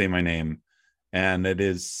Say My Name, and it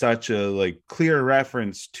is such a like clear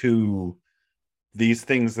reference to these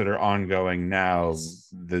things that are ongoing now,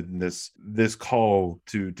 this call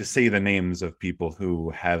to say the names of people who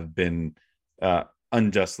have been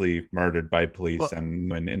unjustly murdered by police,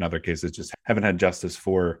 and in other cases just haven't had justice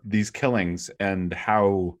for these killings, and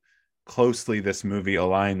how closely this movie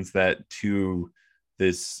aligns that to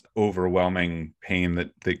this overwhelming pain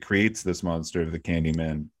that creates this monster of the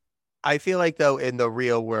Candyman. I feel like, though, in the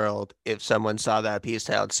real world, if someone saw that piece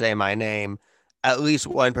titled Say My Name, at least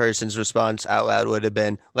one person's response out loud would have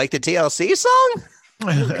been, like the TLC song?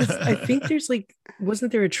 I think there's like,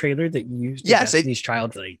 wasn't there a trailer that used Yes, Destiny's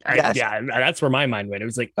Child? Like, Yes. yeah, that's where my mind went. It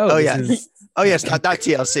was like, Oh, this yeah. is Oh, yes, not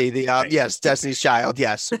TLC. The yes, Destiny's Child.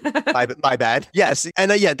 Yes, my bad. Yes,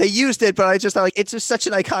 and yeah, they used it, but I just thought like it's just such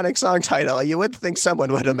an iconic song title. You wouldn't think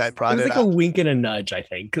someone would have it brought was it like up. a wink and a nudge, I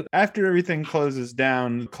think. After everything closes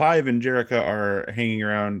down, Clive and Jerica are hanging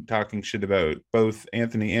around talking shit about both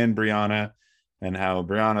Anthony and Brianna, and how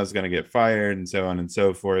Brianna's going to get fired, and so on and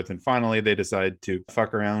so forth. And finally, they decide to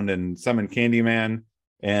fuck around and summon Candyman.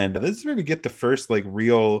 And this is where we get the first like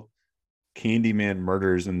real Candyman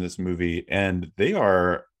murders in this movie, and they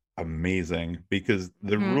are amazing, because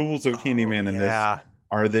the rules of Candyman in this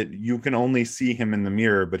are that you can only see him in the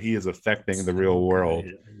mirror, but he is affecting the real world.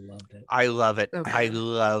 I loved it. I love it. Okay. I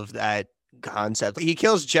love that concept. He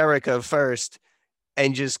kills Jerica first,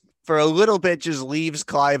 and just for a little bit just leaves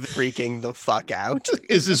Clive freaking the fuck out.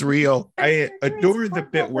 Is this real? I adore the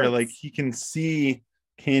bit where like he can see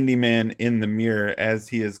Candyman in the mirror as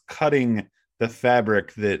he is cutting the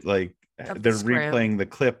fabric that like Of they're the scrim. replaying the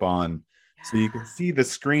clip on. So you can see the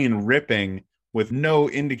screen ripping with no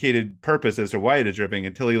indicated purpose as to why it is ripping,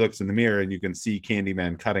 until he looks in the mirror and you can see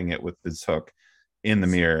Candyman cutting it with his hook in the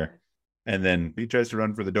mirror. And then he tries to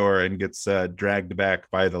run for the door and gets dragged back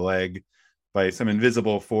by the leg by some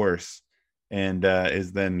invisible force, and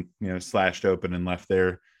is then slashed open and left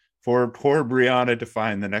there for poor Brianna to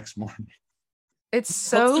find the next morning. it's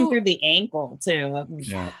Hooks him so through the ankle too.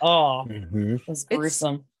 Yeah. Oh, Mhm. it was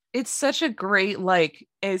gruesome. it's such a great, like,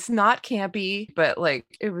 it's not campy, but like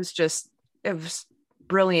it was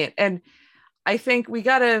brilliant. And I think we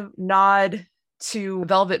gotta nod to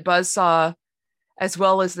Velvet Buzzsaw as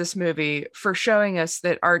well as this movie for showing us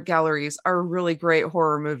that art galleries are really great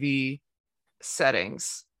horror movie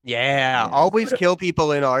settings. Yeah, always kill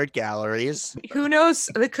people in art galleries. Who knows?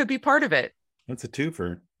 That could be part of it. That's a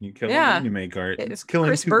twofer. You kill Yeah. and you make art. It's It's killing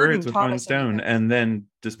Chris two Burton birds with taught one us stone, everything. and then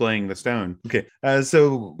displaying the stone. Okay,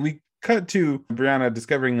 so we cut to Brianna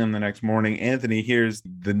discovering them the next morning. Anthony hears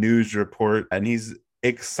the news report, and he's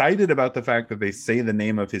excited about the fact that they say the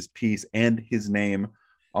name of his piece and his name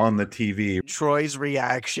on the TV. Troy's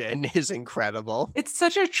reaction is incredible. It's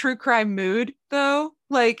such a true crime mood, though.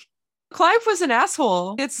 Like, Clive was an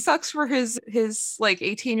asshole. It sucks for his like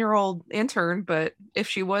 18-year-old intern, but if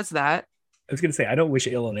she was that, I was gonna say I don't wish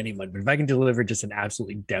ill on anyone, but if I can deliver just an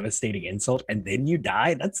absolutely devastating insult and then you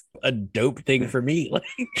die, that's a dope thing for me. Like,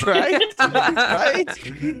 Right? Right?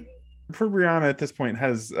 Poor Brianna at this point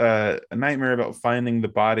has a nightmare about finding the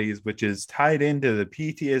bodies, which is tied into the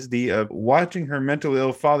PTSD of watching her mentally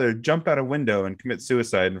ill father jump out a window and commit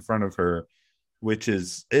suicide in front of her, which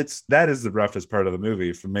is that is the roughest part of the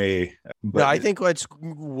movie for me. But No, I think what's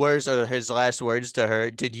worse are his last words to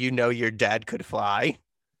her. Did you know your dad could fly?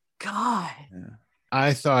 God.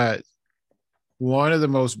 I thought one of the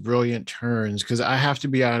most brilliant turns, because I have to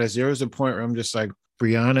be honest, there was a point where I'm just like,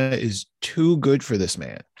 Brianna is too good for this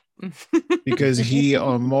man, because he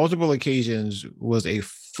on multiple occasions was a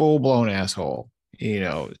full-blown asshole,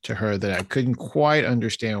 to her, that I couldn't quite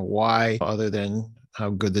understand why, other than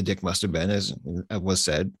how good the dick must have been, as was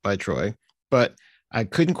said by Troy. But I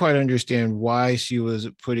couldn't quite understand why she was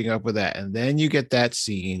putting up with that. And then you get that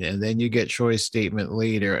scene, and then you get Troy's statement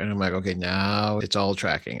later. And I'm like, okay, now it's all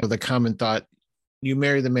tracking. The common thought, you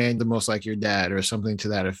marry the man the most like your dad, or something to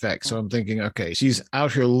that effect. So I'm thinking, okay, she's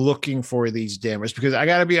out here looking for these dammers. Because I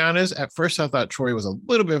got to be honest, at first I thought Troy was a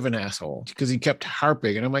little bit of an asshole because he kept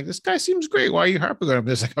harping. And I'm like, this guy seems great. Why are you harping on him?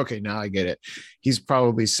 It's like, okay, now I get it. He's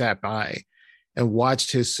probably sat by and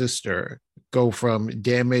watched his sister go from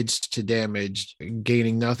damaged to damaged,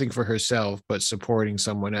 gaining nothing for herself, but supporting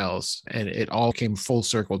someone else. And it all came full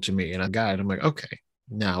circle to me. And I got it. I'm like, okay,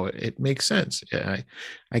 now it makes sense.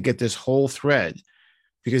 I get this whole thread,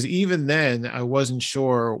 because even then I wasn't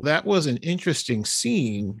sure. That was an interesting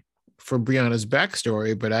scene for Brianna's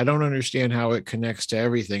backstory, but I don't understand how it connects to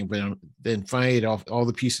everything. But then finally all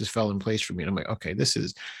the pieces fell in place for me. And I'm like, okay,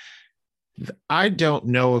 I don't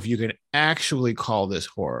know if you can actually call this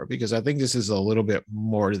horror, because I think this is a little bit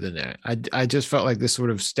more than that. I just felt like this sort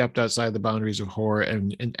of stepped outside the boundaries of horror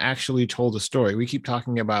and actually told a story. We keep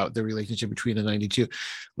talking about the relationship between the 92.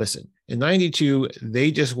 Listen, in 92,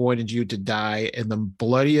 they just wanted you to die in the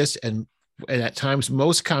bloodiest and at times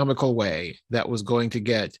most comical way that was going to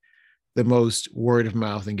get the most word of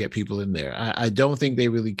mouth and get people in there. I don't think they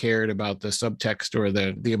really cared about the subtext or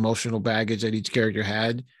the emotional baggage that each character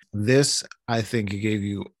had. This, I think, gave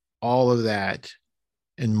you all of that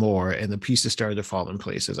and more, and the pieces started to fall in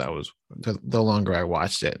place as the longer I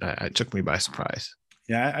watched it. It took me by surprise.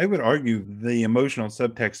 Yeah, I would argue the emotional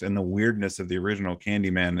subtext and the weirdness of the original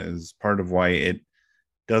Candyman is part of why it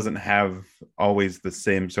doesn't have always the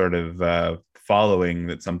same sort of following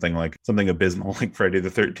that something abysmal like Friday the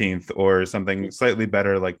 13th, or something slightly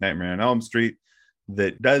better like Nightmare on Elm Street,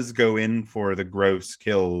 that does go in for the gross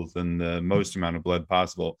kills and the most amount of blood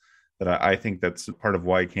possible. That I think that's part of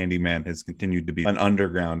why Candyman has continued to be an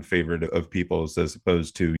underground favorite of people's, as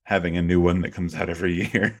opposed to having a new one that comes out every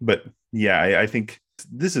year. But yeah, I think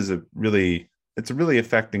this is a really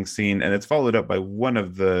affecting scene, and it's followed up by one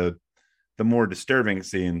of the more disturbing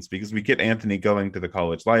scenes, because we get Anthony going to the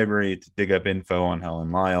college library to dig up info on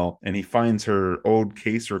Helen Lyle, and he finds her old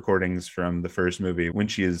case recordings from the first movie when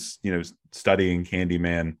she is, studying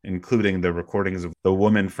Candyman, including the recordings of the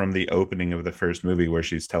woman from the opening of the first movie where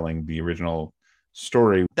she's telling the original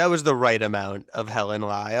story. That was the right amount of Helen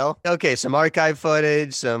Lyle. Okay, some archive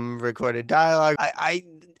footage, some recorded dialogue.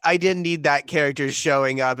 I didn't need that character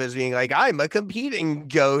showing up as being like, I'm a competing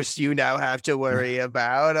ghost you now have to worry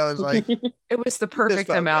about. I was like, it was the perfect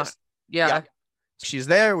amount. Yeah. She's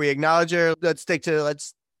there. We acknowledge her. Let's stick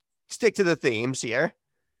to the themes here.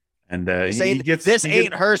 And this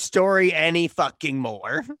ain't her story any fucking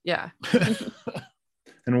more. Yeah.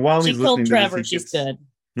 And while she he's killed listening Trevor, to this, she's good.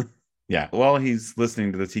 Yeah. While he's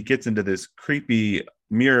listening to this, he gets into this creepy,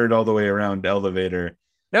 mirrored all the way around elevator.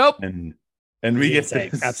 Nope. And we get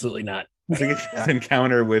this, absolutely not. We get this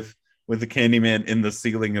encounter with the Candyman in the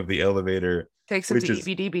ceiling of the elevator. Takes him to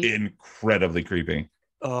EVDB. Incredibly creepy.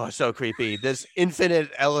 Oh, so creepy. This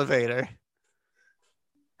infinite elevator.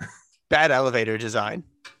 Bad elevator design.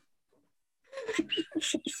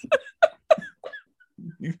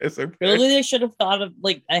 You guys are Really, they should have thought of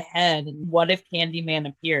ahead. What if Candyman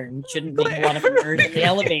appeared? We shouldn't make a lot of mirrors in the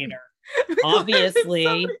elevator.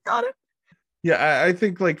 Obviously. Yeah, I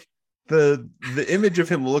think the image of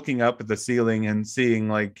him looking up at the ceiling and seeing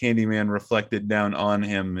Candyman reflected down on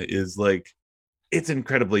him is it's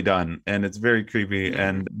incredibly done, and it's very creepy.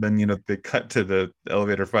 And then they cut to the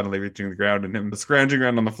elevator finally reaching the ground and him scrounging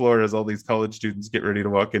around on the floor as all these college students get ready to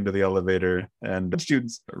walk into the elevator, and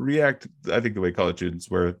students react, I think, the way college students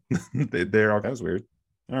were. They're all, that was weird.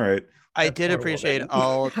 All right. I did appreciate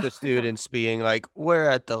all the students being like, we're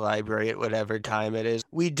at the library at whatever time it is.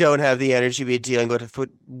 We don't have the energy to be dealing with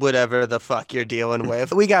whatever the fuck you're dealing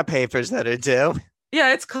with. We got papers that are due.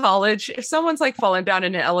 Yeah, it's college. If someone's falling down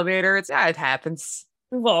in an elevator, it happens.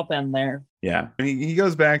 We've all been there. Yeah. He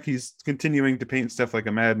goes back. He's continuing to paint stuff like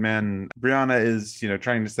a madman. Brianna is,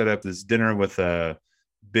 trying to set up this dinner with a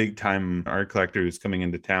big time art collector who's coming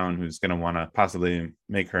into town, who's going to want to possibly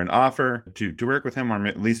make her an offer to work with him, or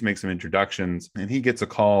at least make some introductions. And he gets a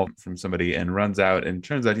call from somebody and runs out, and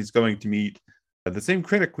turns out he's going to meet the same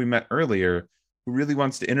critic we met earlier, who really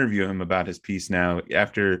wants to interview him about his piece now,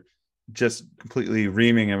 after just completely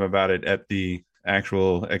reaming him about it at the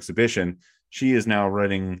actual exhibition. She is now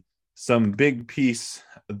writing some big piece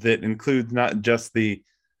that includes not just the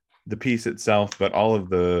piece itself, but all of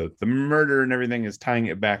the murder and everything, is tying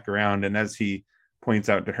it back around. And as he points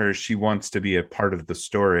out to her, she wants to be a part of the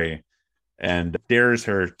story, and dares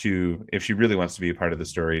her to, if she really wants to be a part of the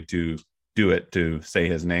story, to do it, to say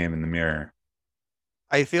his name in the mirror.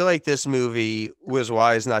 I feel like this movie was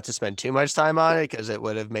wise not to spend too much time on it because it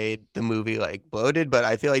would have made the movie like bloated. But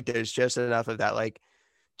I feel like there's just enough of that, like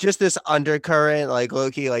just this undercurrent, like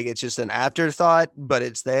Loki, like it's just an afterthought, but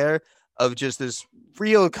it's there of just this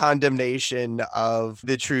real condemnation of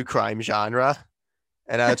the true crime genre.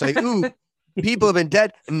 And it's like, ooh, people have been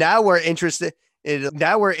dead. Now we're interested.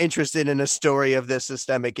 Now we're interested in a story of this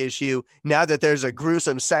systemic issue. Now that there's a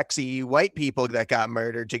gruesome, sexy white people that got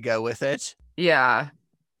murdered to go with it. Yeah.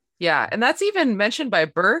 Yeah. And that's even mentioned by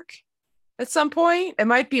Burke at some point. It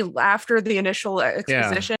might be after the initial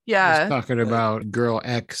exposition. Yeah. He's talking about girl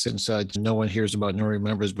X and such. No one hears about nor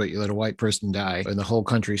remembers, but you let a white person die and the whole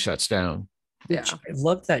country shuts down. Yeah. I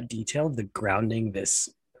love that detail, the grounding this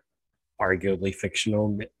arguably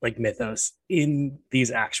fictional like mythos in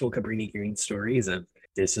these actual Cabrini Green stories of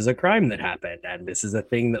this is a crime that happened and this is a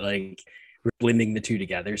thing that like we're blending the two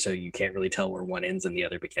together so you can't really tell where one ends and the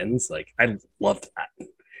other begins. Like I loved that.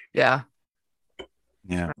 Yeah.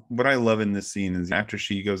 Yeah. What I love in this scene is after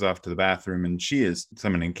she goes off to the bathroom and she is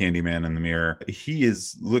summoning Candyman in the mirror, he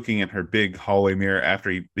is looking at her big hallway mirror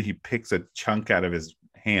after he picks a chunk out of his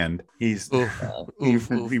hand. He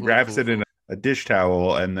wraps it in a dish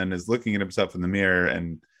towel and then is looking at himself in the mirror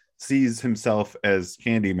and sees himself as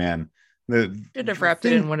Candyman. Should have wrapped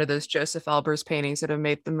it in one of those Joseph Albers paintings that have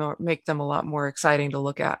make them a lot more exciting to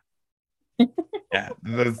look at. Yeah,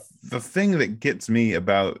 the thing that gets me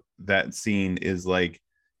about that scene is like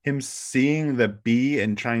him seeing the bee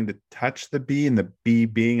and trying to touch the bee and the bee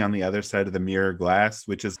being on the other side of the mirror glass,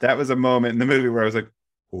 that was a moment in the movie where I was like,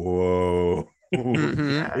 whoa.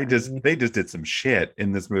 Mm-hmm. They just did some shit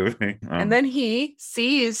in this movie. And then he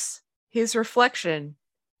sees his reflection,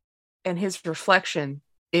 and his reflection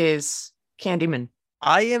is Candyman.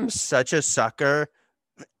 I am such a sucker.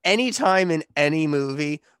 Anytime in any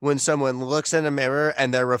movie when someone looks in a mirror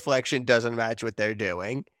and their reflection doesn't match what they're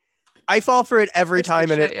doing, I fall for it every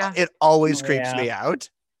time, and it always creeps me out.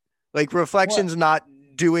 Like reflections not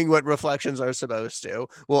doing what reflections are supposed to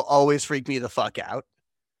will always freak me the fuck out.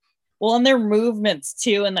 Well, and their movements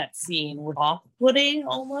too in that scene were off-putting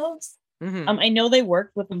almost. Mm-hmm. I know they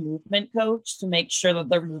worked with a movement coach to make sure that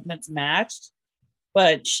their movements matched,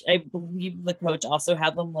 but I believe the coach also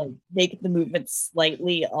had them like make the movements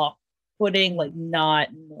slightly off-putting, like not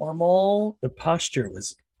normal. The posture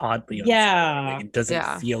was oddly unsettling. Like, it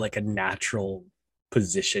doesn't feel like a natural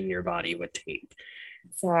position your body would take.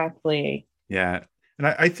 Exactly. Yeah. And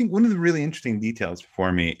I think one of the really interesting details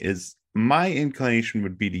for me is my inclination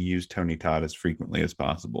would be to use Tony Todd as frequently as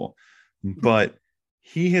possible, but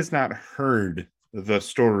he has not heard the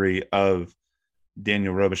story of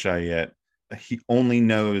Daniel Robichaud yet. He only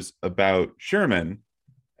knows about Sherman,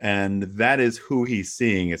 and that is who he's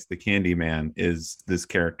seeing. It's the Candyman, is this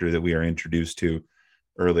character that we are introduced to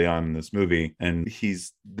early on in this movie, and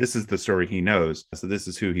this is the story he knows. So this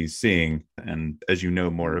is who he's seeing, and as you know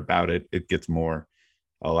more about it, it gets more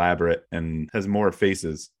elaborate and has more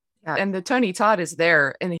faces. Yeah, and the Tony Todd is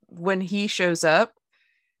there, and when he shows up,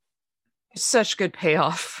 such good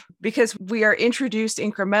payoff because we are introduced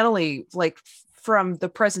incrementally, like from the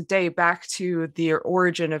present day back to the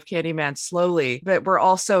origin of Candyman slowly. But we're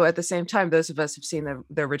also at the same time, those of us who've seen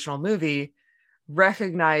the original movie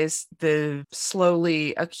recognize the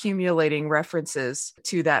slowly accumulating references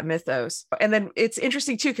to that mythos. And then it's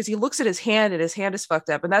interesting too, because he looks at his hand and his hand is fucked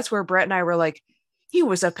up. And that's where Brett and I were like, he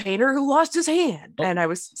was a painter who lost his hand. And I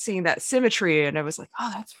was seeing that symmetry and I was like, oh,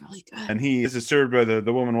 that's really good. And he is disturbed by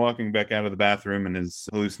the woman walking back out of the bathroom and his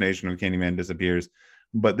hallucination of Candyman disappears.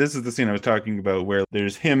 But this is the scene I was talking about where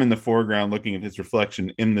there's him in the foreground looking at his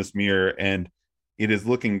reflection in this mirror, and it is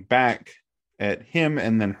looking back at him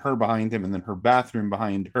and then her behind him and then her bathroom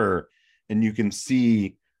behind her. And you can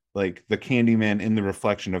see like the Candyman in the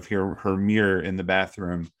reflection of her mirror in the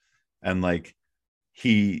bathroom. And like,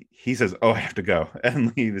 he says, oh, I have to go,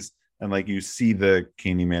 and leaves, and like you see the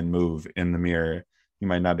Candyman move in the mirror. You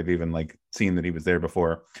might not have even like seen that he was there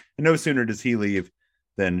before. And no sooner does he leave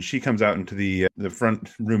than she comes out into the front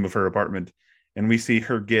room of her apartment, and we see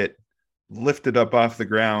her get lifted up off the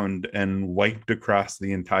ground and wiped across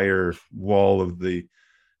the entire wall of the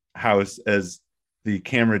house as the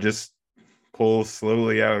camera just pulls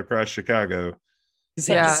slowly out across Chicago.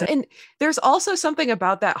 Yeah, and there's also something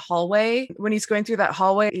about that hallway when he's going through that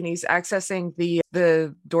hallway and he's accessing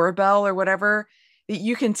the doorbell or whatever.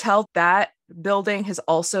 You can tell that building has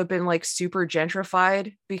also been like super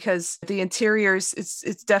gentrified because the interiors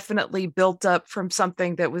it's definitely built up from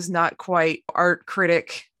something that was not quite art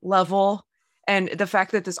critic level. And the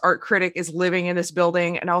fact that this art critic is living in this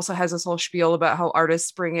building and also has this whole spiel about how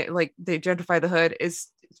artists bring it, like they gentrify the hood, is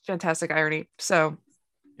fantastic irony. So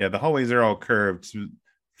yeah, the hallways are all curved.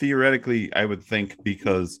 theoretically, I would think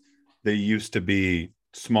because they used to be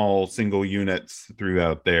small single units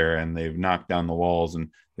throughout there, and they've knocked down the walls and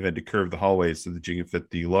they've had to curve the hallways so that you can fit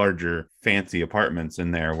the larger fancy apartments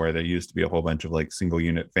in there, where there used to be a whole bunch of like single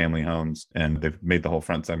unit family homes, and they've made the whole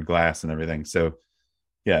front side glass and everything. So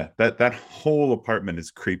yeah, that whole apartment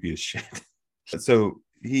is creepy as shit. So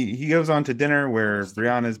he goes on to dinner where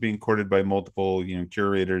Brianna is being courted by multiple,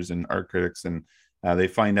 curators and art critics, and they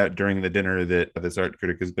find out during the dinner that this art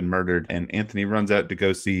critic has been murdered, and Anthony runs out to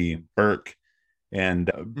go see Burke.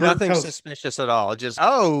 And nothing suspicious at all. Just,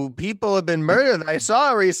 oh, people have been murdered I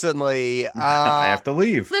saw recently. I have to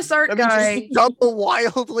leave. This art guy just double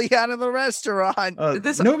wildly out of the restaurant.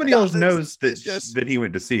 Nobody else knows that he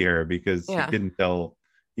went to see her, because he didn't tell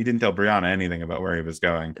Brianna anything about where he was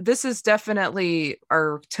going. This is definitely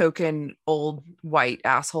our token old white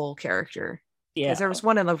asshole character. Yeah. Because there was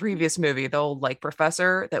one in the previous movie, the old like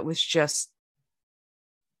professor, that was just,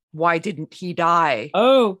 why didn't he die?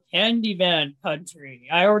 Oh, Candyman country.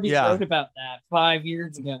 I already wrote about that 5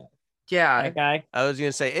 years ago. Yeah. That guy. I was going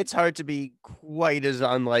to say, it's hard to be quite as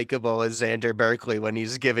unlikable as Xander Berkeley when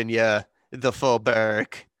he's giving you the full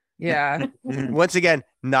Burke. Yeah. Once again,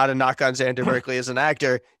 not a knock on Xander Berkeley as an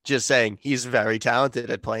actor, just saying he's very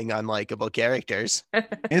talented at playing unlikable characters.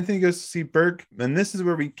 Anthony goes to see Burke, and this is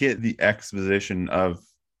where we get the exposition of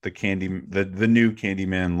the new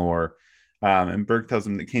Candyman lore. And Burke tells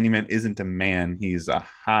him that Candyman isn't a man, he's a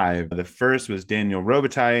hive. The first was Daniel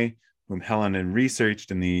Robitaille, whom Helen had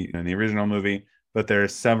researched in the original movie, but there are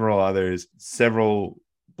several others, several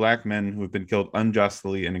Black men who have been killed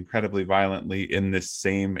unjustly and incredibly violently in this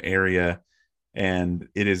same area, and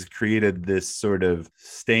it has created this sort of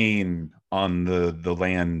stain on the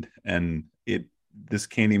land. And this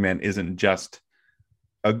Candyman isn't just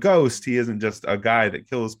a ghost, he isn't just a guy that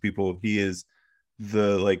kills people, he is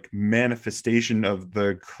the like manifestation of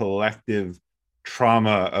the collective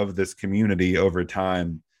trauma of this community over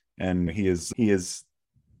time, and he is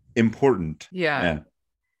important. Yeah.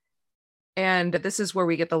 And this is where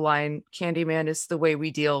we get the line, Candyman is the way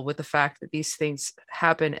we deal with the fact that these things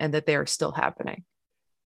happen and that they are still happening.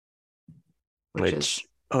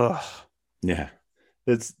 Yeah.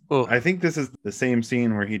 I think this is the same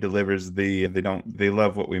scene where he delivers they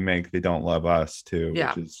love what we make, they don't love us too.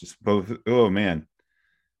 Yeah. Which is just both. Oh man.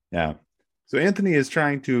 Yeah. So Anthony is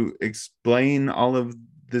trying to explain all of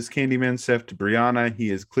this Candyman stuff to Brianna. He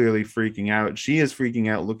is clearly freaking out. She is freaking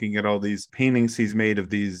out looking at all these paintings he's made of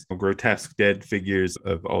these grotesque dead figures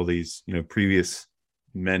of all these, previous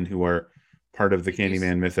men who are part of the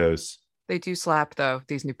Candyman mythos. They do slap though,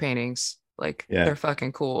 these new paintings. Like they're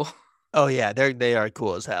fucking cool. Oh yeah, they are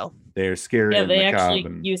cool as hell. They're scary. Yeah, they actually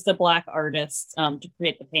used a Black artist to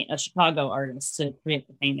create a Chicago artist to create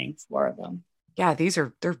the paintings for them. Yeah,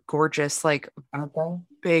 they're gorgeous, like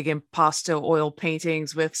big impasto oil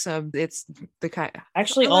paintings with it's the kind.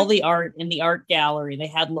 Actually, all the art in the art gallery, they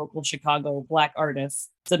had local Chicago Black artists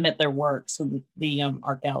submit their works to the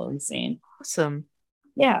art gallery scene. Awesome.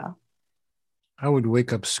 Yeah. I would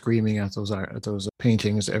wake up screaming at those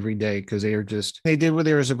paintings every day, because they did what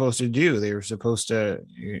they were supposed to do. They were supposed to,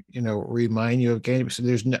 remind you of Candyman.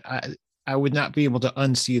 So I would not be able to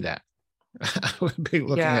unsee that. I would be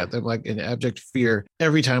looking at them like in abject fear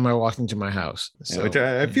every time I walk into my house. So, which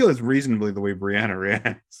I feel is reasonably the way Brianna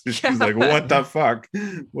reacts. She's like, "What the fuck?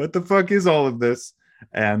 What the fuck is all of this?"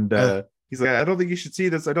 And he's like, "I don't think you should see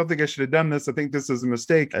this. I don't think I should have done this. I think this is a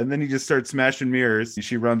mistake." And then he just starts smashing mirrors.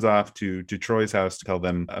 She runs off to Troy's house to tell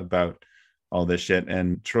them about all this shit.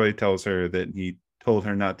 And Troy tells her that he told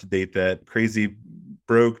her not to date that crazy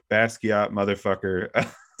broke Basquiat motherfucker.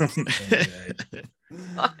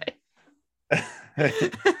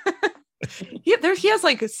 He has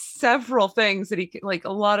like several things that he like,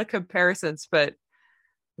 a lot of comparisons, but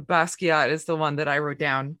Basquiat is the one that I wrote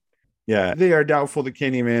down. Yeah, they are doubtful the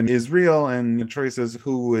Candyman is real, and Troy says,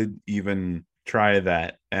 who would even try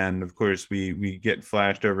that? And of course we get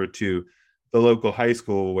flashed over to the local high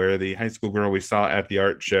school, where the high school girl we saw at the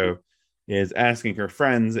art show is asking her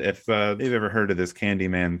friends if they've ever heard of this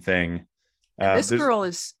Candyman thing. This girl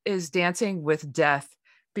is dancing with death,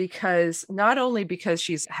 because not only because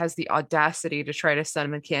she has the audacity to try to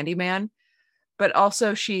summon Candyman, but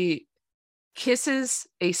also she kisses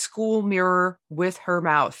a school mirror with her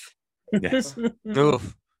mouth. Yes.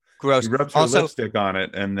 Oof, gross. She rubs her lipstick on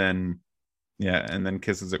it and then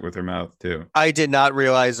kisses it with her mouth too. I did not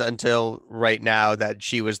realize until right now that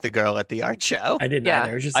she was the girl at the art show. I did not.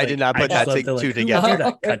 I did not put that two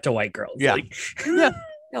together. Cut to white girls. Yeah.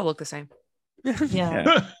 They'll look the same.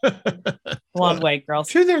 Yeah. Blonde white girls.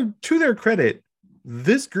 To their credit,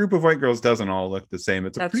 this group of white girls doesn't all look the same.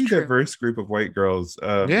 It's a That's pretty true. diverse group of white girls.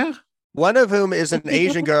 Yeah. One of whom is an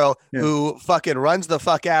Asian girl Yeah. who fucking runs the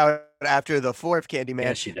fuck out after the fourth Candyman.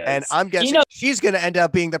 Yeah, she does. And I'm guessing know- she's going to end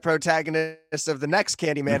up being the protagonist of the next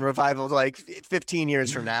Candyman revival, like 15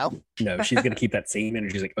 years from now. No, she's gonna keep that same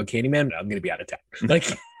energy. She's like, "Oh, Candyman, I'm gonna be out of town."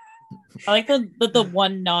 Like, I like the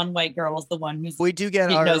one non-white girl is the one who's We do get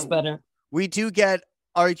he our, knows better. we do get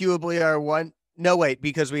arguably our one. No, wait,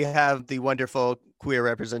 because we have the wonderful queer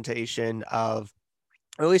representation of,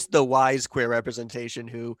 or at least the wise queer representation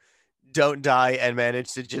who don't die and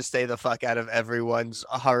manage to just stay the fuck out of everyone's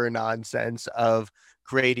horror nonsense of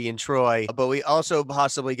Grady and Troy. But we also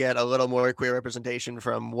possibly get a little more queer representation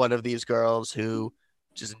from one of these girls who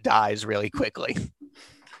just dies really quickly.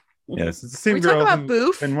 Yes, it's the Are same we talking girl. about who-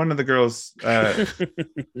 Boof? And one of the girls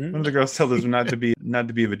told us not to be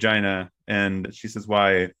a vagina, and she says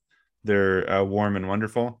why they're warm and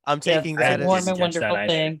wonderful. I'm taking Yes, that a as warm didn't and catch that wonderful either.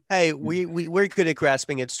 thing. hey, we're good at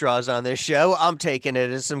grasping at straws on this show. I'm taking it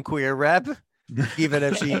as some queer rep, even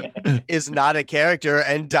if she is not a character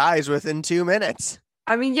and dies within 2 minutes.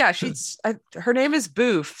 I mean, yeah, her name is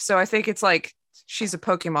Boof, so I think it's like she's a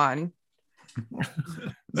Pokemon.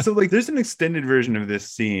 So like there's an extended version of this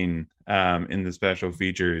scene in the special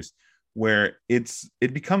features where it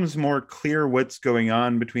becomes more clear what's going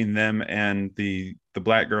on between them and the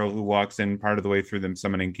black girl who walks in part of the way through them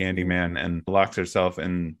summoning Candyman and locks herself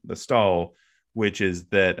in the stall, which is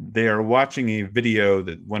that they are watching a video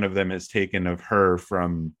that one of them has taken of her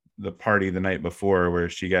from the party the night before where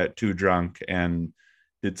she got too drunk and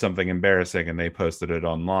did something embarrassing, and they posted it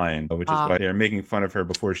online, which is why they're making fun of her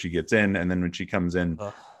before she gets in. And then when she comes in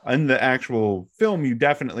the actual film, you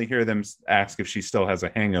definitely hear them ask if she still has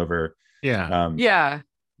a hangover. Yeah. Yeah.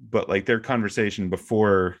 But like their conversation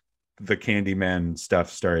before the Candyman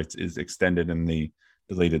stuff starts is extended in the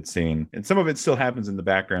deleted scene. And some of it still happens in the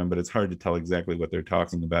background, but it's hard to tell exactly what they're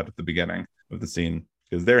talking about at the beginning of the scene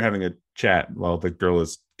because they're having a chat while the girl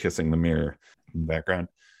is kissing the mirror in the background.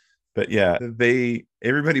 But yeah,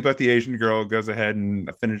 everybody but the Asian girl goes ahead and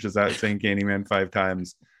finishes out saying Candyman 5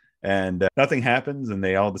 times, and nothing happens, and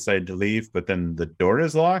they all decide to leave. But then the door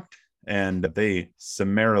is locked, and they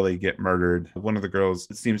summarily get murdered. One of the girls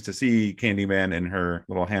seems to see Candyman in her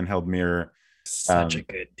little handheld mirror. such a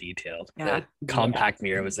good detail. Yeah. That compact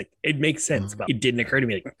mirror was like, it makes sense, but it didn't occur to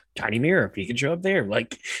me like tiny mirror if you could show up there.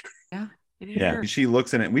 Like, Yeah, she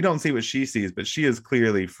looks in it. We don't see what she sees, but she is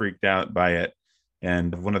clearly freaked out by it.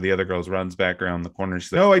 And one of the other girls runs back around the corner.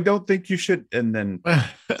 She's like, "No, I don't think you should." And then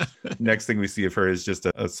next thing we see of her is just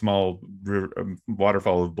a small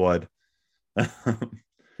waterfall of blood.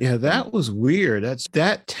 Yeah, that was weird.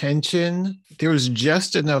 That tension. There was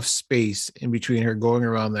just enough space in between her going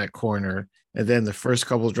around that corner and then the first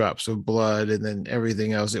couple drops of blood and then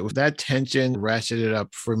everything else. It was that tension ratcheted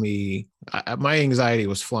up for me. My anxiety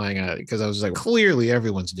was flying out because I was like, clearly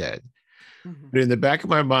everyone's dead. But in the back of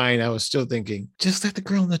my mind, I was still thinking, just let the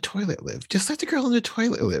girl in the toilet live. Just let the girl in the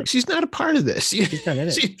toilet live. She's not a part of this. she's not in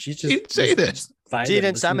it. She She's didn't say this. She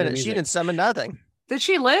didn't summon it. She didn't summon nothing. Did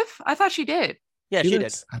she live? I thought she did. Yeah, she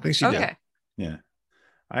did. I think she did. Okay. Yeah.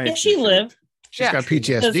 Yeah, she lived. She's Yeah. got Because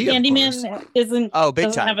PTSD. of course. Candyman isn't. Oh, big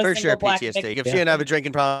doesn't time. have a For sure, single black PTSD. victim. If she didn't have a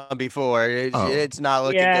drinking problem before, it's not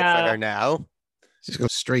looking good Yeah. for her now. Just go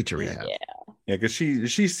straight to rehab. Yeah. Yeah, because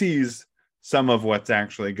she sees some of what's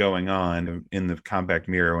actually going on in the compact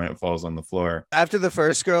mirror when it falls on the floor. After the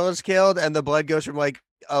first girl is killed and the blood goes from like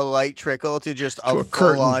a light trickle to just To a a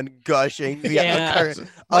curtain. full-on gushing. Yeah. A curtain,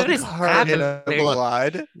 What a is curtain of happening?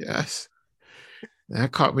 blood. Yes.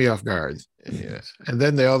 That caught me off guard. Yes. And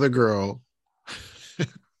then the other girl,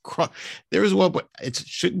 there was one, but it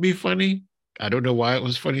shouldn't be funny. I don't know why it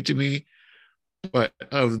was funny to me, but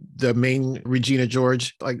of the main Regina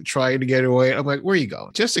George, like trying to get away. I'm like, where are you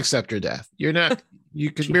going? Just accept her death. You're not, you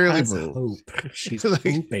can She barely has move. hope. She's Like,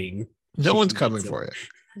 hoping. No She one's can coming get for you.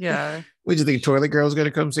 Yeah. What do you think? Toilet Girl's going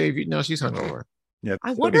to come save you? No, she's hungover. Yeah.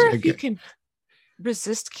 I so wonder does- if you can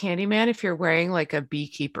resist Candyman if you're wearing like a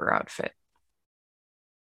beekeeper outfit.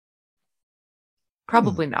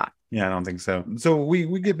 Probably not. Yeah, I don't think so. So we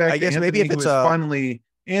get back I to guess Anthony, maybe if who it's is a-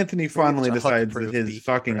 Anthony it's finally a decides that hook-proof his beaker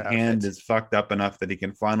fucking outfit. hand is fucked up enough that he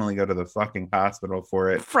can finally go to the fucking hospital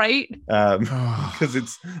for it. Right? Because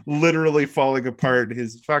it's literally falling apart.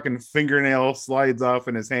 His fucking fingernail slides off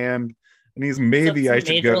in his hand, and he's maybe I Some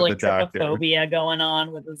should major, go to the doctor. trypophobia going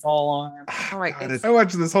on with his whole arm. Oh my God, God. I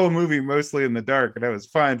watched this whole movie mostly in the dark, and I was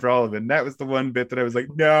fine for all of it. And that was the one bit that I was like,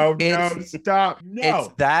 no, stop,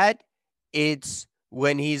 no. It's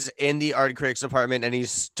when he's in the art critic's apartment and he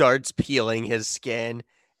starts peeling his skin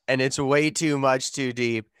and it's way too much too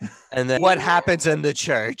deep. And then what happens in the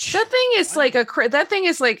church? That thing is like that thing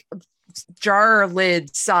is like jar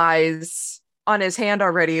lid size on his hand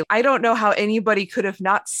already. I don't know how anybody could have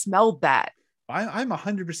not smelled that. I'm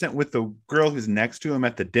 100% with the girl who's next to him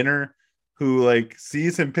at the dinner, who like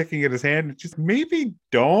sees him picking at his hand and just maybe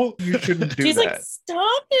don't. You shouldn't do She's that. like,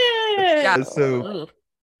 stop it. Yeah. So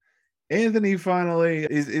Anthony finally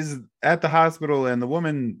is at the hospital, and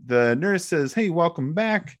the nurse says, "Hey, welcome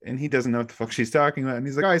back." And he doesn't know what the fuck she's talking about. And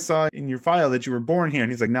he's like, "I saw in your file that you were born here."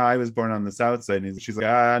 And he's like, "No, I was born on the south side." And she's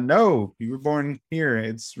like, "No, you were born here.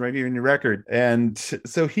 It's right here in your record." And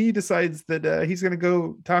so he decides that he's going to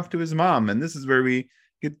go talk to his mom. And this is where we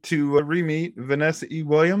get to re-meet Vanessa E.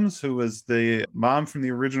 Williams, who was the mom from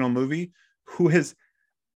the original movie, who has...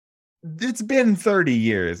 It's been 30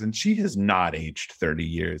 years and she has not aged 30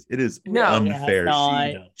 years. It is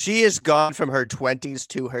unfair. She has gone from her 20s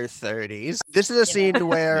to her 30s. This is a scene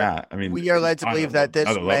where we are led to believe that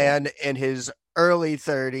this man in his early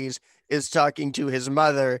 30s is talking to his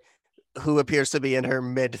mother, who appears to be in her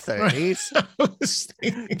mid 30s.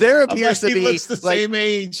 There appears to be the same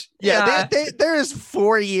age. Yeah, there is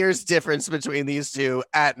 4 years difference between these two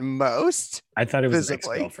at most. I thought it was his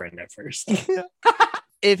physically. ex-girlfriend at first.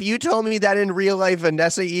 If you told me that in real life,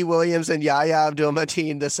 Vanessa E. Williams and Yahya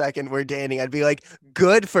Abdul-Mateen II were dating, I'd be like,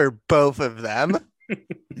 good for both of them.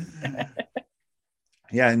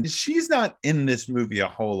 Yeah, and she's not in this movie a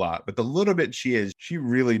whole lot, but the little bit she is, she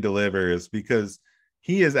really delivers, because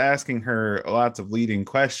he is asking her lots of leading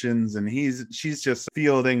questions and she's just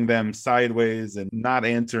fielding them sideways and not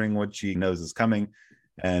answering what she knows is coming.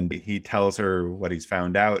 And he tells her what he's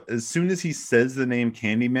found out. As soon as he says the name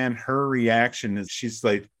Candyman, her reaction is she's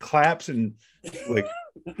like claps and like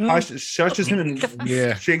shushes him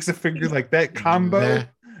and shakes a finger. Like that combo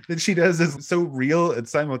that she does is so real.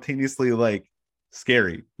 It's simultaneously like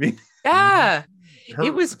scary. Yeah,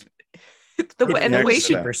 it was the way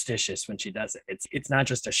she superstitious when she does it. It's not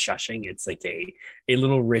just a shushing. It's like a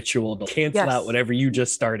little ritual to cancel out whatever you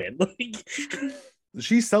just started.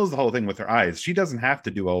 She sells the whole thing with her eyes. She doesn't have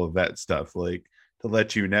to do all of that stuff, like, to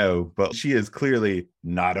let you know, but she is clearly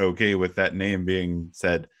not okay with that name being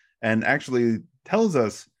said, and actually tells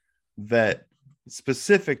us that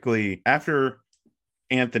specifically after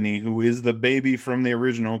Anthony, who is the baby from the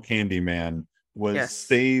original Candyman, was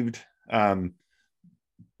saved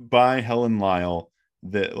by Helen Lyle,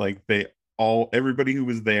 that like everybody who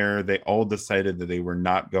was there, they all decided that they were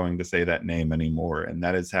not going to say that name anymore, and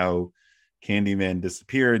that is how Candyman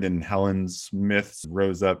disappeared, and Helen's myths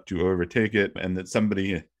rose up to overtake it, and that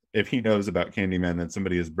somebody, if he knows about Candyman, then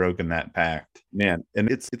somebody has broken that pact. Man, and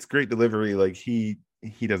it's great delivery. Like he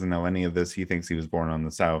doesn't know any of this. He thinks he was born on the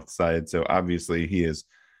south side, so obviously he is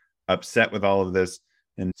upset with all of this.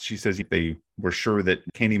 And she says they were sure that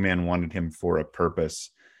Candyman wanted him for a purpose.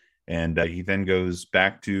 And he then goes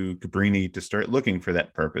back to Cabrini to start looking for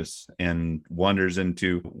that purpose, and wanders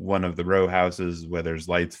into one of the row houses where there's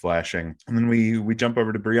lights flashing. And then we jump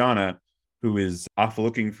over to Brianna, who is off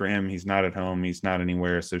looking for him. He's not at home. He's not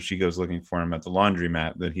anywhere. So she goes looking for him at the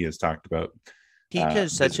laundromat that he has talked about. He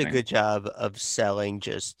does such a good job of selling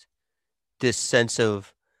just this sense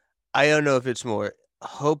of, I don't know if it's more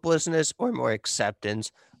hopelessness or more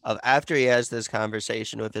acceptance of, after he has this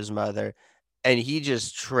conversation with his mother, and he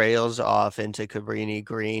just trails off into Cabrini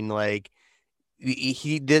Green. Like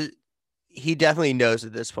he definitely knows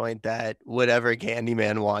at this point that whatever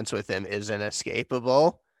Candyman wants with him is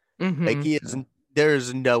inescapable. Mm-hmm. Like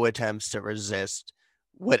there's no attempts to resist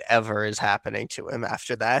whatever is happening to him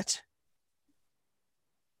after that.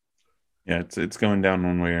 Yeah, it's going down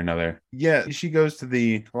one way or another. Yeah, she goes to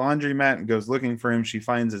the laundromat and goes looking for him. She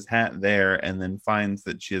finds his hat there, and then finds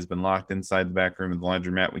that she has been locked inside the back room of the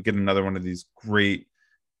laundromat. We get another one of these great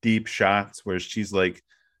deep shots where she's like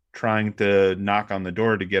trying to knock on the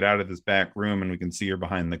door to get out of this back room, and we can see her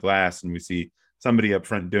behind the glass, and we see somebody up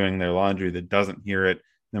front doing their laundry that doesn't hear it.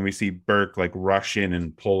 Then we see Burke like rush in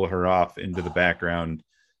and pull her off into the background,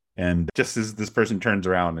 and just as this person turns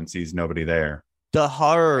around and sees nobody there. The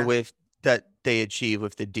horror with that they achieve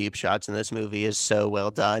with the deep shots in this movie is so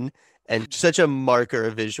well done, and such a marker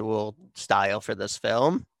of visual style for this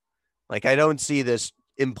film. Like, I don't see this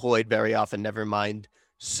employed very often, never mind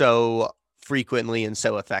so frequently and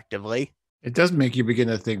so effectively. It does make you begin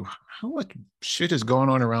to think, how much shit is going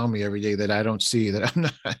on around me every day that I don't see,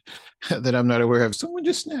 that I'm not aware of. Someone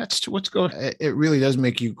just snatched. What's going on? It really does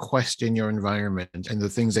make you question your environment and the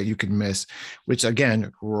things that you can miss, which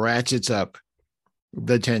again ratchets up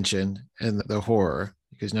the tension and the horror,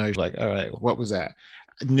 because now you're like, all right, what was that?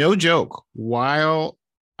 No joke. While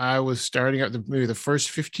I was starting out the first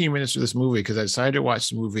 15 minutes of this movie because I decided to watch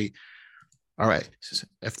the movie. All right,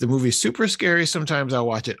 if the movie's super scary, sometimes I'll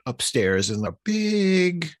watch it upstairs in the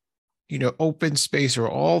big, open space where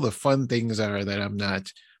all the fun things are that I'm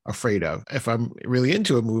not afraid of. If I'm really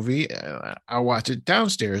into a movie, I'll watch it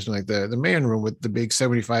downstairs in like the man room with the big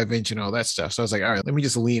 75-inch and all that stuff. So I was like, all right, let me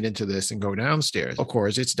just lean into this and go downstairs. Of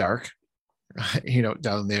course, it's dark,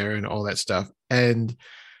 down there and all that stuff. And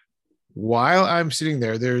while I'm sitting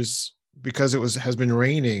there, because has been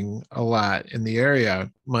raining a lot in the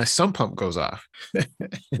area, my sump pump goes off and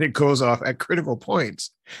it goes off at critical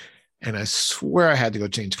points. And I swear I had to go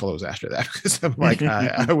change clothes after that because I'm like,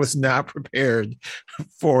 I was not prepared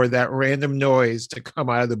for that random noise to come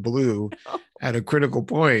out of the blue at a critical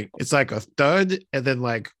point. It's like a thud and then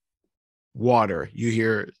like water you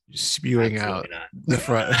hear spewing out the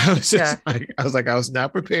front. I was just I was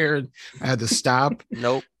not prepared. I had to stop.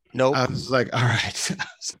 Nope. I was like, all right,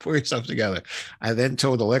 pull yourself together. I then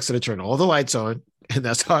told Alexa to turn all the lights on, and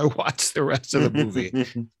that's how I watched the rest of the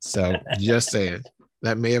movie. So just saying.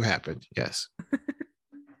 That may have happened. Yes. That's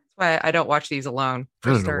why I don't watch these alone. I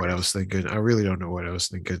don't know what I was thinking. I really don't know what I was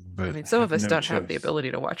thinking. But I mean, some of us don't have the ability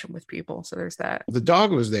to watch them with people. So there's that. The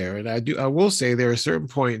dog was there. And I will say there are certain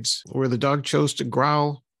points where the dog chose to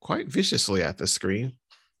growl quite viciously at the screen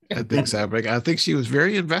at things happening. I think she was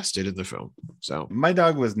very invested in the film. So my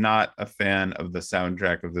dog was not a fan of the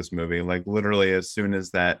soundtrack of this movie. Like literally as soon as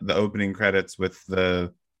the opening credits with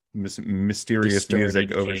the mysterious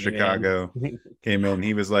music over Chicago came in,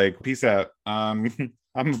 he was like, peace out, I'm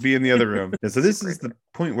gonna be in the other room. And so this is the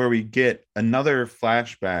point where we get another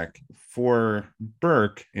flashback for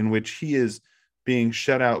Burke in which he is being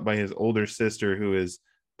shut out by his older sister who is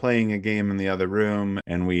playing a game in the other room,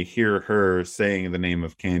 and we hear her saying the name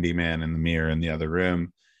of Candyman in the mirror in the other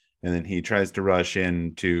room, and then he tries to rush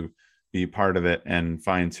in to be part of it and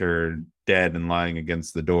finds her dead and lying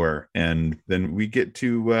against the door. And then we get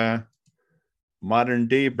to modern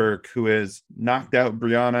day Burke, who has knocked out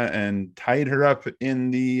Brianna and tied her up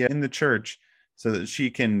in the church so that she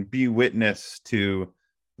can be witness to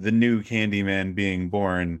the new Candyman being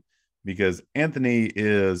born, because Anthony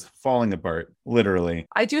is falling apart, literally.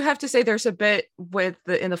 I do have to say there's a bit in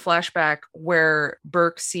the flashback where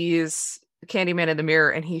Burke sees Candyman in the mirror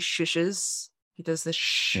and he shushes. He does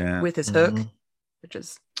this with his hook, which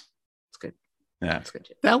is good. Yeah, it's good.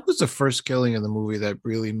 That was the first killing in the movie that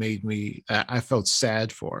really made me. I felt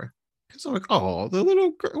sad for, because I'm like, oh, the little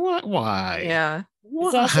girl. Why? Yeah. Why?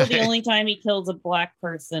 It's also the only time he kills a black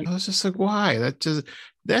person. I was just like, why?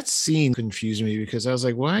 That scene confused me because I was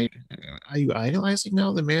like, why are you idolizing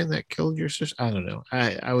now the man that killed your sister? I don't know.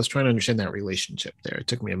 I was trying to understand that relationship there. It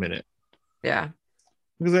took me a minute. Yeah,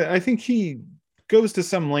 because I think he goes to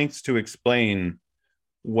some lengths to explain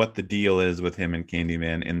what the deal is with him and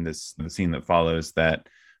Candyman in the scene that follows that,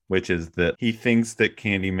 which is that he thinks that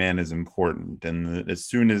Candyman is important, and that as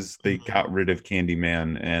soon as they got rid of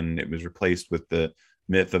Candyman and it was replaced with the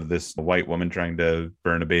myth of this white woman trying to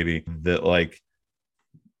burn a baby, that like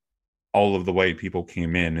all of the white people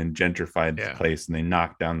came in and gentrified the place, and they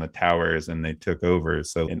knocked down the towers and they took over.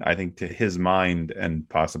 So, and I think to his mind, and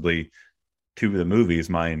possibly to the movie's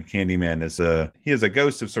mind, Candyman is a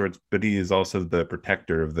ghost of sorts, but he is also the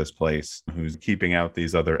protector of this place, who's keeping out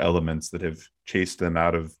these other elements that have chased them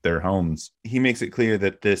out of their homes. He makes it clear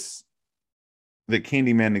that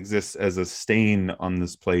Candyman exists as a stain on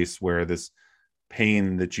this place, where this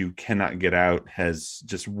pain that you cannot get out has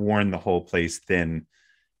just worn the whole place thin,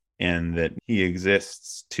 and that he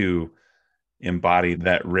exists to embody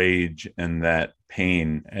that rage and that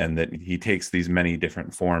pain, and that he takes these many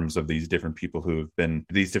different forms of these different people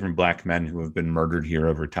these different black men who have been murdered here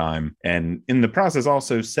over time, and in the process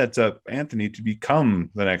also sets up Anthony to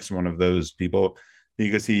become the next one of those people,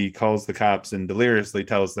 because he calls the cops and deliriously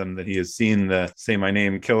tells them that he has seen the Say My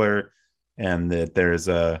Name killer, and that there's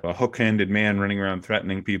a hook-handed man running around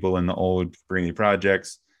threatening people in the old Cabrini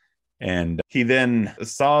projects. And he then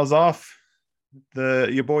saws off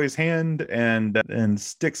your boy's hand and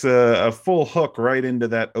sticks a full hook right into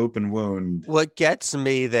that open wound. What gets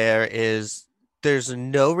me there is there's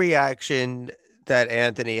no reaction that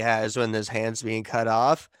Anthony has when his hand's being cut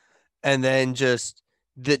off, and then just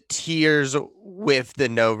the tears with the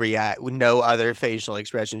no other facial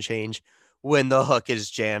expression change when the hook is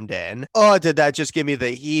jammed in. Oh, did that just give me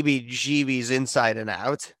the heebie-jeebies inside and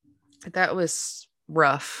out? That was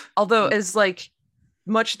rough. Although as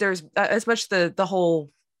much the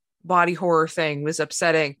whole body horror thing was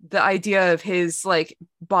upsetting, the idea of his like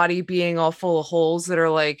body being all full of holes that are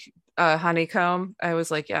like honeycomb, I was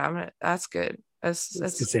like, that's good. That's to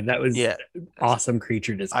say that was awesome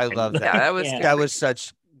creature design. I love that. Yeah, that was that was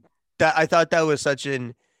such That I thought that was such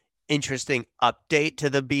an interesting update to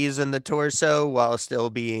the bees in the torso while still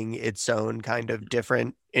being its own kind of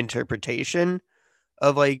different interpretation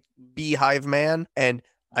of like Beehive Man. And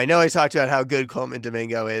I know I talked about how good Coleman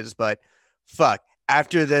Domingo is, but fuck,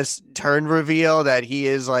 after this turn reveal that he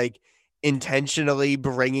is like intentionally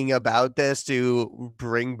bringing about this to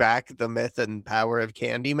bring back the myth and power of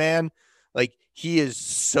Candyman, like he is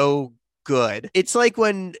so good. It's like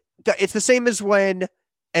it's the same as when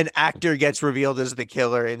an actor gets revealed as the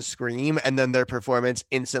killer in Scream and then their performance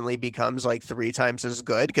instantly becomes like 3 times as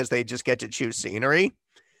good because they just get to choose scenery.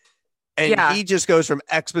 And he just goes from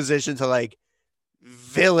exposition to like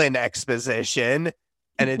villain exposition.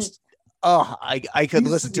 And it's, I could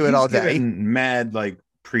listen to it all day. Mad like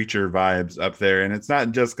preacher vibes up there. And it's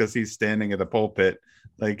not just because he's standing at the pulpit.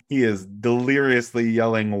 Like he is deliriously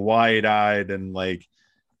yelling wide-eyed and like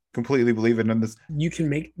completely believing in this. You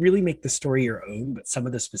can really make the story your own, but some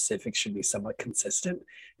of the specifics should be somewhat consistent.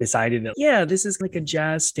 Decided that, yeah, this is like a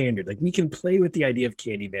jazz standard. Like we can play with the idea of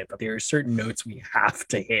Candyman, but there are certain notes we have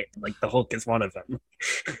to hit. Like the hook is one of them.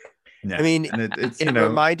 Yeah. I mean, it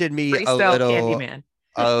reminded me a little Candyman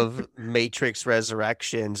of Matrix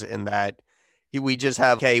Resurrections in that we just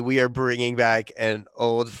have, we are bringing back an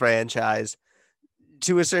old franchise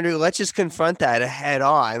to a certain degree. Let's just confront that head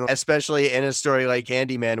on, especially in a story like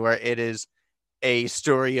Candyman, where it is a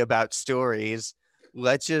story about stories.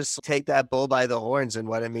 Let's just take that bull by the horns and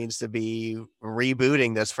what it means to be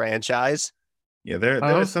rebooting this franchise. Yeah, there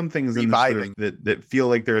are some things in this that feel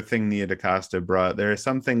like they're a thing Nia DaCosta brought. There are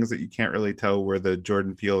some things that you can't really tell where the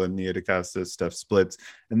Jordan Peele and Nia DaCosta stuff splits.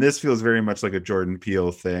 And this feels very much like a Jordan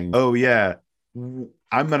Peele thing. Oh, yeah,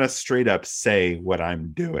 I'm going to straight up say what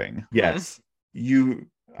I'm doing. Yes.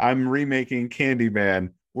 I'm remaking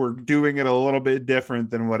Candyman. We're doing it a little bit different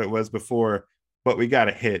than what it was before, but we got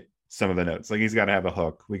to hit some of the notes. Like he's got to have a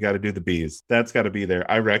hook. We got to do the bees. That's got to be there.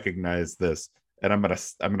 I recognize this, and I'm gonna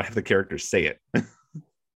have the characters say it.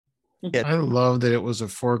 Yeah. I love that it was a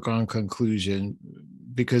foregone conclusion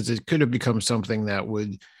because it could have become something that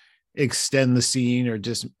would extend the scene or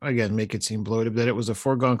just again make it seem bloated. That it was a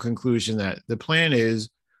foregone conclusion that the plan is,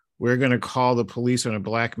 we're going to call the police on a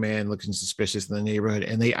black man looking suspicious in the neighborhood,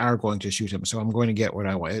 and they are going to shoot him. So I'm going to get what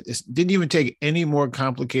I want. It didn't even take any more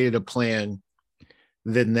complicated a plan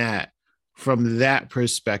than that from that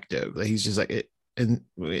perspective. He's just like, and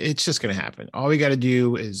it's just going to happen. All we got to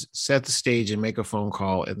do is set the stage and make a phone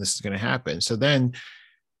call, and this is going to happen. So then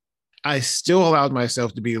I still allowed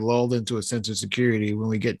myself to be lulled into a sense of security when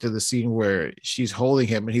we get to the scene where she's holding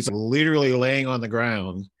him, and he's literally laying on the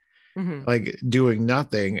ground. Mm-hmm. Like doing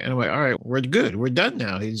nothing, and I'm like, all right, we're good, we're done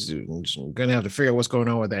now. He's gonna have to figure out what's going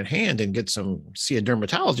on with that hand and see a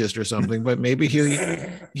dermatologist or something, but maybe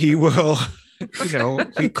he will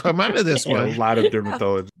he come out of this one. A lot of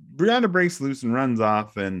dermatologists. Brianna breaks loose and runs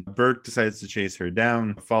off, and Burke decides to chase her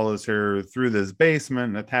down, follows her through this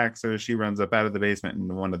basement, attacks her. She runs up out of the basement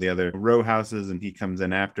into one of the other row houses, and he comes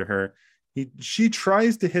in after her. She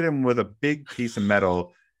tries to hit him with a big piece of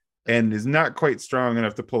metal and is not quite strong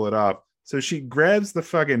enough to pull it off. So she grabs the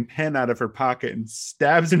fucking pen out of her pocket and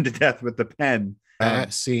stabs him to death with the pen.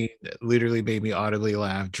 That scene literally made me audibly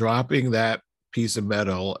laugh, dropping that piece of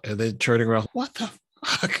metal and then turning around. What the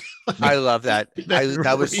fuck? I love that. That was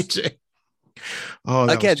again, was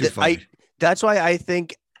too funny. That's why I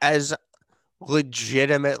think as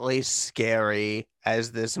legitimately scary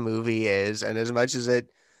as this movie is, and as much as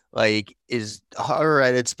it like is horror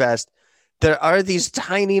at its best, there are these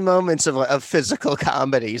tiny moments of physical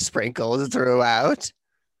comedy sprinkled throughout.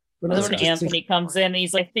 When Anthony comes in and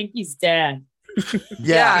he's like, I think he's dead.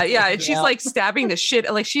 Yeah. And she's like stabbing the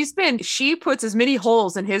shit. Like she puts as many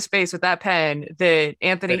holes in his face with that pen that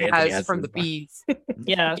Anthony has from the bees.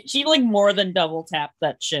 Yeah. She like more than double tapped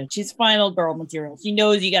that shit. She's final girl material. She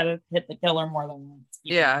knows you got to hit the killer more than once.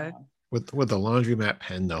 Yeah. With a laundromat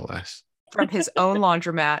pen, no less. From his own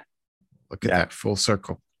laundromat. Look at that full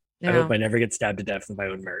circle. Yeah. I hope I never get stabbed to death with my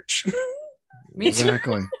own merch. Me too.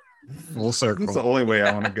 Exactly. Full circle. That's the only way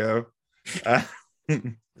I want to go.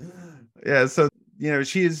 Yeah, so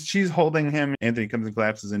she's holding him. Anthony comes and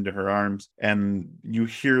collapses into her arms, and you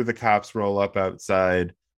hear the cops roll up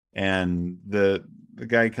outside, and the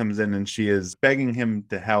guy comes in, and she is begging him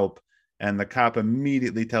to help, and the cop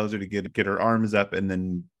immediately tells her to get her arms up, and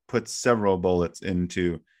then puts several bullets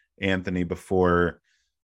into Anthony before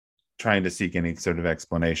trying to seek any sort of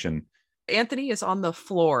explanation. Anthony is on the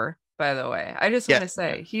floor, by the way. I just want to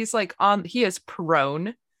say he's like he is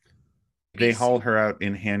prone. They haul her out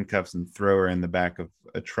in handcuffs and throw her in the back of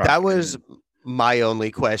a truck. That was my only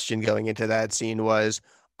question going into that scene was,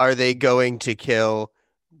 are they going to kill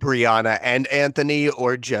Brianna and Anthony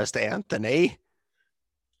or just Anthony.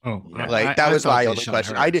 Oh, Like that was thought my they only shot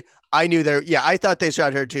question. her. I knew there. Yeah, I thought they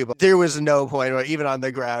shot her too, but there was no point where even on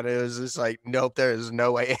the ground it was just like, nope, there is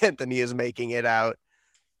no way Anthony is making it out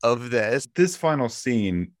of this. This final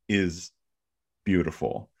scene is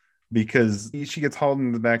beautiful because she gets hauled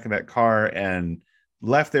in the back of that car and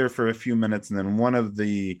left there for a few minutes, and then one of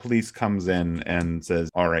the police comes in and says,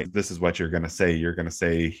 all right, this is what you're going to say. You're going to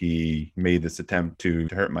say he made this attempt to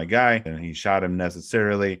hurt my guy and he shot him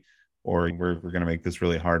necessarily, or we're going to make this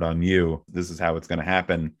really hard on you. This is how it's going to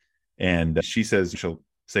happen. And she says she'll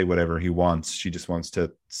say whatever he wants. She just wants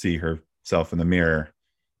to see herself in the mirror.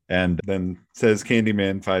 And then says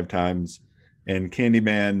Candyman 5 times, and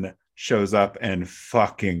Candyman shows up and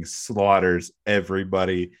fucking slaughters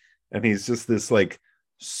everybody. And he's just this like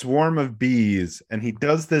swarm of bees. And he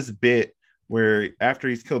does this bit where after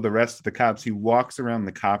he's killed the rest of the cops, he walks around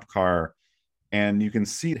the cop car and you can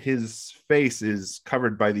see his face is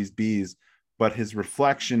covered by these bees, but his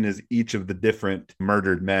reflection is each of the different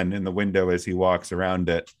murdered men in the window as he walks around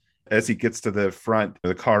it. As he gets to the front,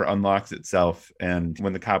 the car unlocks itself, and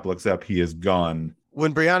when the cop looks up, he is gone.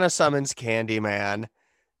 When Brianna summons Candyman,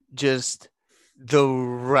 just the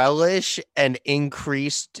relish and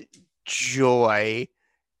increased joy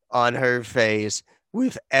on her face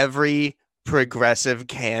with every progressive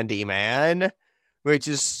Candyman, which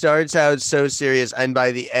just starts out so serious and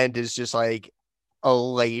by the end is just like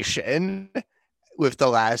elation with the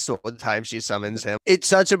last one time she summons him. It's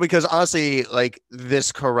such a, because honestly, like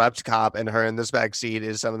this corrupt cop and her in this backseat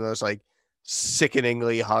is some of the most like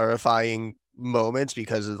sickeningly horrifying moments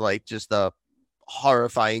because of like just the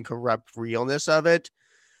horrifying corrupt realness of it.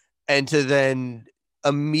 And to then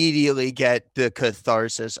immediately get the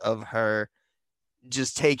catharsis of her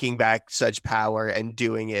just taking back such power and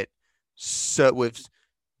doing it so with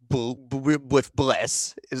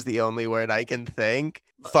bliss is the only word I can think,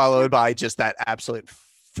 followed by just that absolute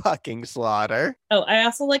fucking slaughter. Oh, I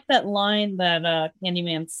also like that line that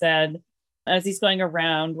Candyman said as he's going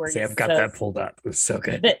around where See, he I've got says that pulled up. It was so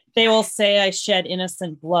good. that they will say I shed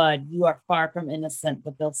innocent blood. You are far from innocent,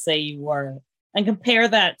 but they'll say you were. And compare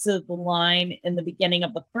that to the line in the beginning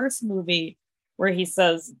of the first movie where he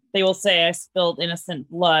says, they will say I spilled innocent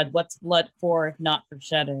blood. What's blood for if not for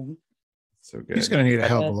shedding? So good. He's going to need a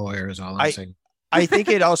help lawyer is all I'm saying. I think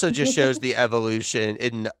it also just shows the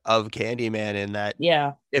evolution of Candyman in that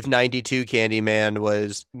Yeah. if 92 Candyman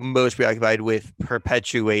was most preoccupied with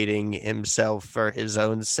perpetuating himself for his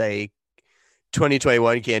own sake,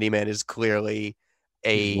 2021 Candyman is clearly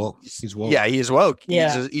He's woke. Yeah, he is woke.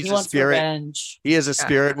 Yeah. He's he a wants spirit. revenge. He is a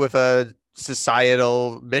spirit with a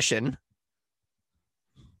societal mission.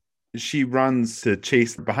 She runs to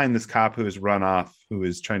chase behind this cop who has run off, who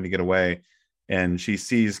is trying to get away. And she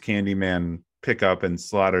sees Candyman pick up and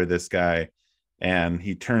slaughter this guy. And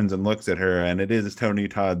he turns and looks at her, and it is Tony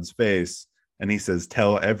Todd's face. And he says,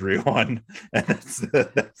 tell everyone. And that's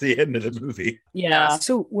the end of the movie. Yeah.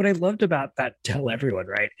 So what I loved about that tell everyone,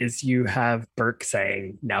 right, is you have Burke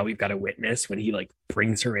saying, now we've got a witness when he like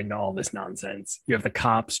brings her into all this nonsense. You have the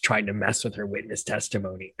cops trying to mess with her witness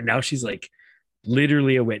testimony. And now she's like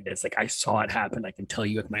literally a witness. Like I saw it happen. I can tell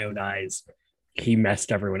you with my own eyes. He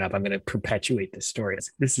messed everyone up. I'm going to perpetuate this story.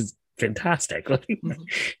 This is fantastic.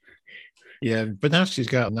 Yeah, but now she's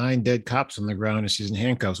got 9 dead cops on the ground and she's in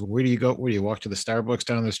handcuffs. Where do you go? Where do you walk to the Starbucks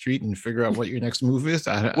down the street and figure out what your next move is?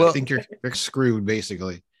 I think you're screwed,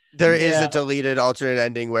 basically. There is a deleted alternate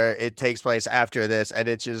ending where it takes place after this, and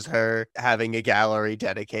it's just her having a gallery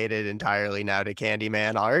dedicated entirely now to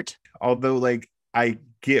Candyman art. Although, like, I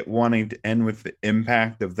get wanting to end with the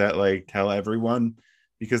impact of that, like, tell everyone,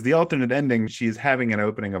 because the alternate ending, she's having an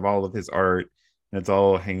opening of all of his art, and it's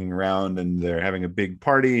all hanging around, and they're having a big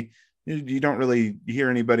party. You don't really hear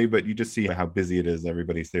anybody, but you just see how busy it is.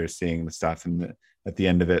 Everybody's there seeing the stuff. And at the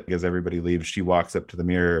end of it, as everybody leaves, she walks up to the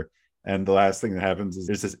mirror. And the last thing that happens is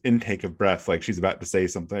there's this intake of breath, like she's about to say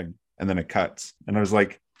something. And then it cuts. And I was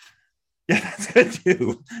like, yeah, that's good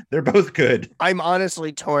too. They're both good. I'm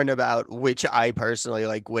honestly torn about which I personally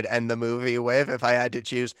like would end the movie with if I had to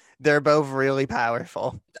choose. They're both really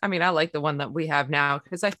powerful. I mean, I like the one that we have now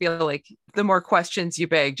because I feel like the more questions you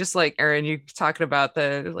beg, just like Aaron, you talking about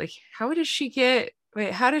the like, how does she get?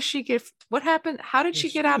 Wait, how does she get? What happened? How did she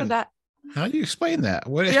get out of that? How do you explain that?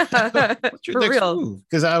 What? Yeah, What's your for next real. move?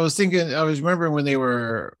 Because I was remembering when they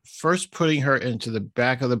were first putting her into the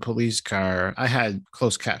back of the police car. I had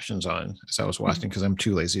closed captions on as I was watching because I'm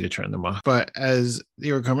too lazy to turn them off. But as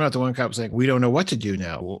they were coming out, the one cop was like, "We don't know what to do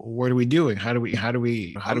now. What are we doing? How do we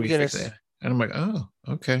fix it?" And I'm like, "Oh,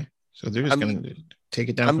 okay." So they're just going to take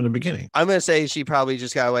it down from the beginning. I'm going to say she probably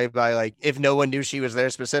just got away by, like, if no one knew she was there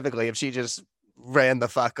specifically, if she just ran the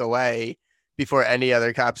fuck away before any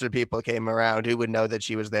other cops or people came around, who would know that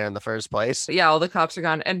she was there in the first place? Yeah, all the cops are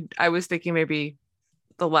gone. And I was thinking maybe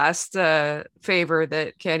the last favor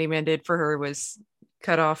that Candyman did for her was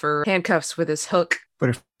cut off her handcuffs with his hook.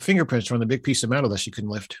 But her fingerprints were on the big piece of metal that she couldn't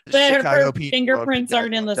lift. But her PD fingerprints won't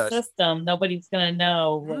aren't in the touch. system. Nobody's gonna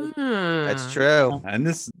know. Like, That's true. And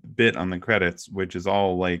this bit on the credits, which is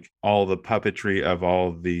all like all the puppetry of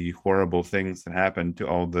all the horrible things that happened to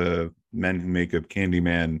all the men who make up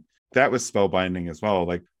Candyman, that was spellbinding as well.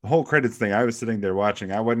 Like the whole credits thing, I was sitting there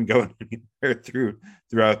watching. I wasn't going anywhere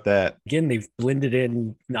throughout that. Again, they've blended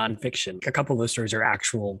in nonfiction. A couple of those stories are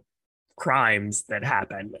actual crimes that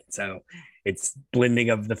happened. So it's blending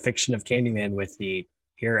of the fiction of Candyman with the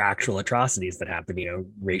here actual atrocities that happen,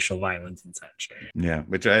 racial violence and such. Yeah,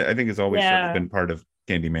 which I think has always sort Yeah. of been part of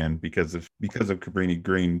Candyman because of Cabrini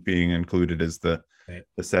Green being included as the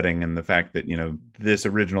setting, and the fact that this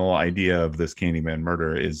original idea of this Candyman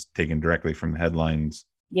murder is taken directly from the headlines.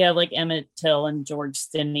 yeah, like Emmett Till and George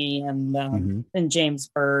Stinney and James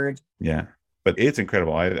Byrd. Yeah, but it's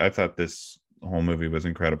incredible. I thought this whole movie was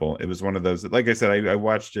incredible. It was one of those, like I said, I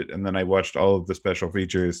watched it and then I watched all of the special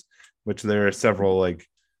features, which there are several like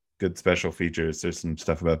good special features. There's some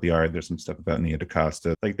stuff about the art. There's some stuff about Nia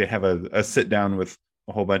DaCosta. Like they have a sit down with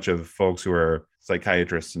a whole bunch of folks who are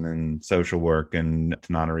psychiatrists and in social work, and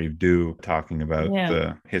Tananarive Due talking about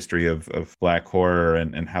the history of Black horror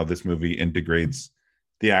and how this movie integrates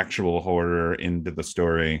the actual horror into the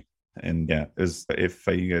story. And yeah, if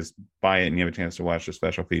you guys buy it and you have a chance to watch the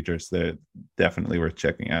special features, they're definitely worth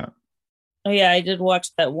checking out. Oh yeah, I did watch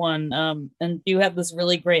that one. And you have this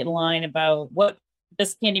really great line about what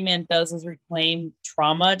this Candyman does is reclaim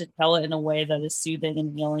trauma to tell it in a way that is soothing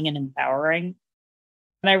and healing and empowering.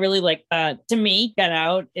 And I really like that. To me, Get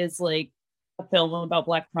Out is like a film about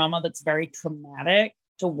Black trauma that's very traumatic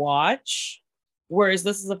to watch. Whereas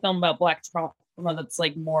this is a film about Black trauma that's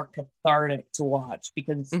like more cathartic to watch,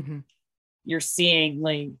 because you're seeing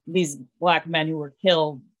like these Black men who were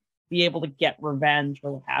killed be able to get revenge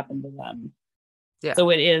for what happened to them. Yeah.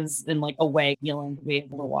 So it is in like a way healing to be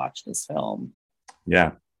able to watch this film.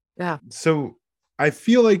 Yeah. Yeah. So I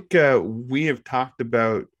feel like we have talked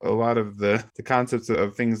about a lot of the concepts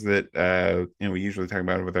of things that we usually talk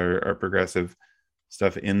about with our progressive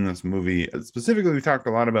stuff in this movie. Specifically, we talked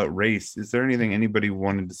a lot about race. Is there anything anybody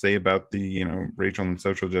wanted to say about the racial and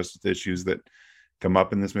social justice issues that come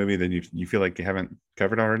up in this movie that you feel like you haven't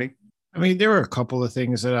covered already? I mean, there were a couple of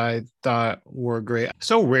things that I thought were great.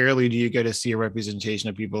 So rarely do you get to see a representation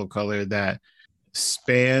of people of color that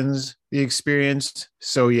spans the experience.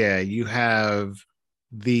 So yeah, you have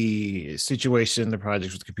the situation in the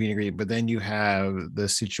projects with Cabrini Green, but then you have the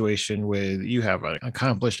situation with, you have an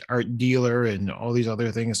accomplished art dealer and all these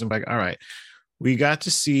other things. I'm like, all right, we got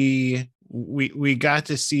to see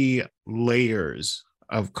layers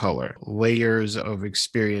of color, layers of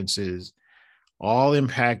experiences, all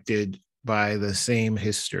impacted by the same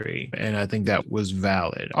history. And I think that was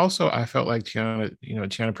valid. Also, I felt like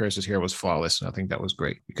Teyonah Parris's hair was flawless. And I think that was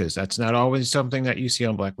great, because that's not always something that you see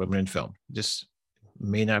on Black women in film. Just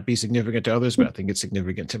may not be significant to others, but I think it's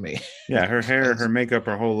significant to me. Yeah, her hair, her makeup,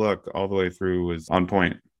 her whole look all the way through was on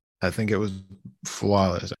point. I think it was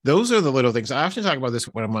flawless. Those are the little things. I often talk about this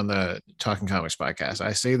when I'm on the Talking Comics podcast.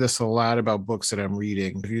 I say this a lot about books that I'm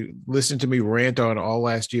reading. If you listen to me rant on all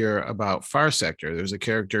last year about Far Sector, there's a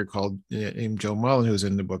character named Joe Mullen who's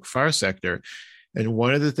in the book Far Sector. And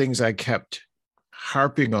one of the things I kept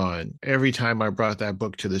harping on every time I brought that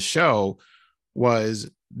book to the show was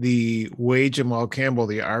the way Jamal Campbell,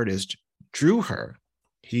 the artist, drew her.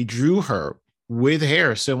 He drew her with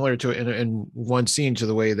hair similar to in one scene to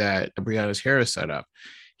the way that Brianna's hair is set up.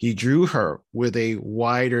 He drew her with a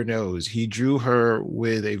wider nose. He drew her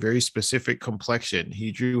with a very specific complexion.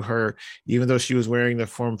 He drew her, even though she was wearing the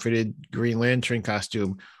form-fitted Green Lantern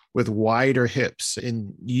costume, with wider hips.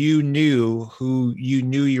 And you knew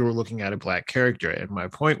you were looking at a Black character. And my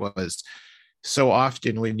point was, so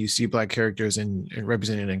often when you see Black characters and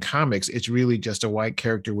represented in comics, it's really just a white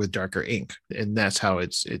character with darker ink. And that's how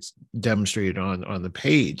it's demonstrated on the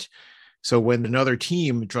page. So when another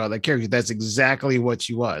team draw that character, that's exactly what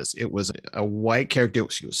she was. It was a white character.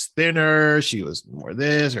 She was thinner. She was more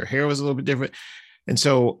this. Her hair was a little bit different. And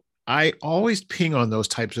so I always ping on those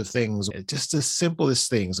types of things, just the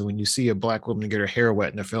simplest things. And when you see a Black woman get her hair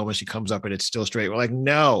wet in a film and she comes up and it's still straight, we're like,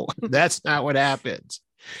 no, that's not what happens.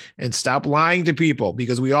 And stop lying to people,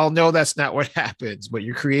 because we all know that's not what happens. But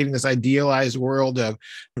you're creating this idealized world of,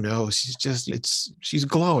 no, she's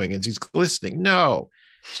glowing and she's glistening. No,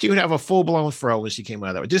 she would have a full-blown fro when she came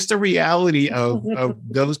out of that. Just the reality of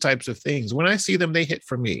those types of things. When I see them, they hit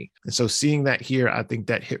for me. And so seeing that here, I think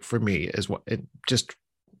that hit for me as well. It just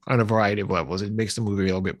on a variety of levels. It makes the movie a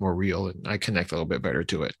little bit more real, and I connect a little bit better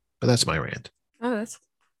to it. But that's my rant. Oh, that's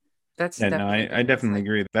Yeah, no, definitely I definitely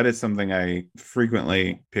agree. That is something I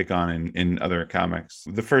frequently pick on in other comics.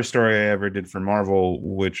 The first story I ever did for Marvel,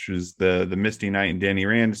 which was the Misty Knight and Danny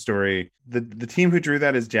Rand story, the team who drew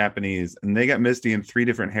that is Japanese, and they got Misty in 3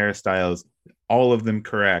 different hairstyles, all of them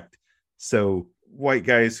correct. So white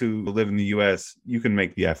guys who live in the US, you can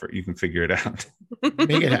make the effort. You can figure it out.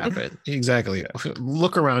 Make it happen. Exactly.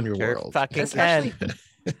 Look around your world. Fucking Especially- can.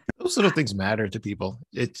 Those little things matter to people.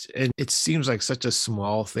 It seems like such a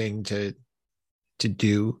small thing to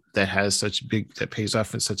do that has that pays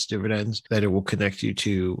off in such dividends that it will connect you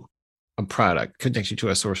to a product, connect you to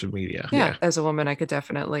a source of media. yeah, as a woman, I could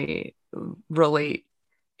definitely relate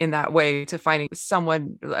in that way to finding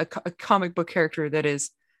someone, a comic book character that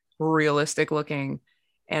is realistic looking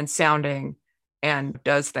and sounding and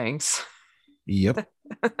does things. Yep.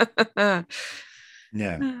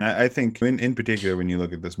 Yeah, I think in particular, when you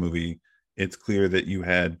look at this movie, it's clear that you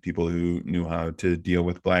had people who knew how to deal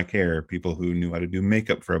with black hair, people who knew how to do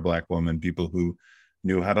makeup for a black woman, people who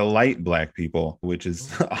knew how to light black people, which is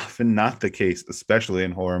often not the case, especially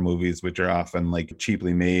in horror movies, which are often like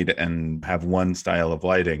cheaply made and have one style of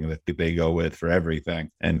lighting that they go with for everything.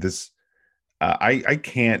 And this, I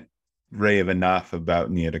can't rave enough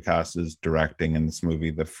about Nia DaCosta's directing in this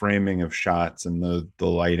movie. The framing of shots and the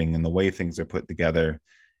lighting and the way things are put together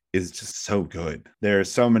is just so good. There are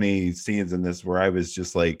so many scenes in this where I was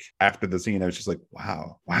just like, after the scene, I was just like,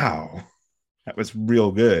 wow, that was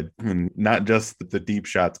real good. And not just the deep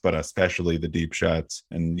shots, but especially the deep shots.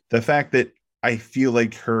 And the fact that I feel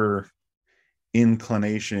like her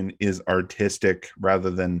inclination is artistic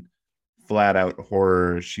rather than flat out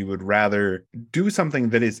horror. She would rather do something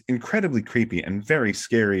that is incredibly creepy and very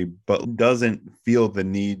scary, but doesn't feel the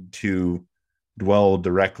need to dwell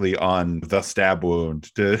directly on the stab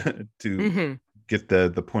wound to get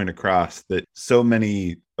the point across that so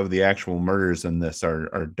many of the actual murders in this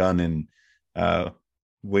are done in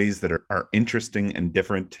ways that are interesting and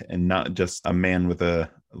different, and not just a man with a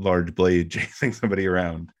large blade chasing somebody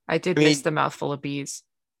around. I did miss the mouthful of bees.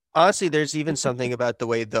 Honestly, there's even something about the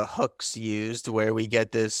way the hook's used where we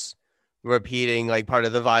get this repeating, like part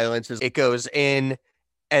of the violence is it goes in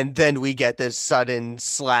and then we get this sudden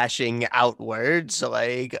slashing outwards,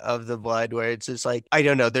 like of the blood, where it's just like, I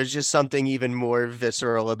don't know, there's just something even more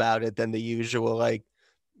visceral about it than the usual, like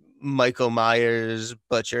Michael Myers,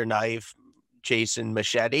 butcher knife, Jason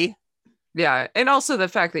machete. Yeah. And also the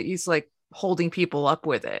fact that he's like holding people up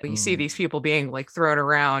with it. You see these people being like thrown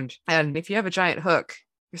around. And if you have a giant hook,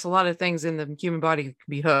 there's a lot of things in the human body that can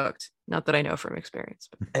be hooked. Not that I know from experience.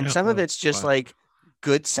 But. And some of it's just like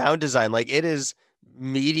good sound design. Like it is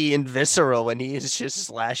meaty and visceral and he is just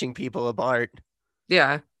slashing people apart.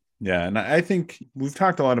 Yeah. Yeah, and I think we've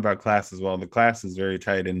talked a lot about class as well. The class is very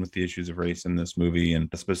tied in with the issues of race in this movie, and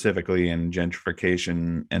specifically in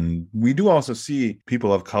gentrification. And we do also see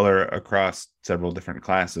people of color across several different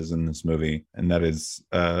classes in this movie. And that is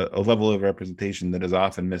a level of representation that is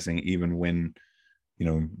often missing, even when, you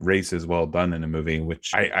know, race is well done in a movie,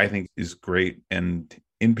 which I think is great. And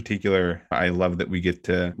in particular, I love that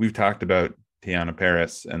we've talked about Teyonah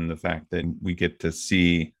Parris and the fact that we get to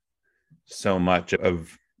see so much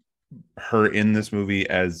of her in this movie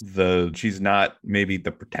as she's not maybe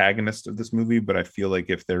the protagonist of this movie, but I feel like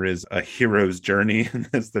if there is a hero's journey in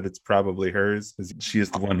this, that it's probably hers. She is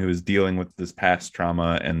the one who is dealing with this past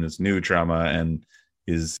trauma and this new trauma and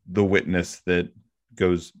is the witness that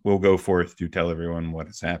will go forth to tell everyone what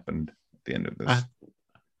has happened at the end of this.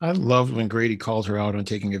 I loved when Grady called her out on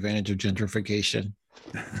taking advantage of gentrification.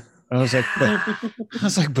 I was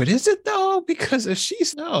like, but is it though? Because if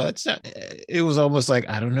she's it's not. It was almost like,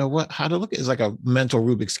 I don't know how to look at it. It's like a mental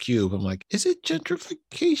Rubik's Cube. I'm like, is it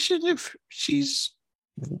gentrification if she's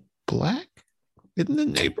black in the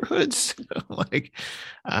neighborhoods? Like,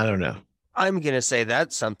 I don't know. I'm going to say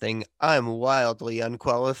that's something I'm wildly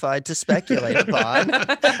unqualified to speculate upon.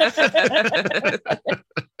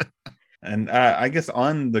 And I guess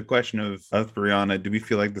on the question of Brianna, do we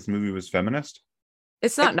feel like this movie was feminist?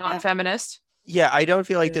 It's not feminist. Yeah, I don't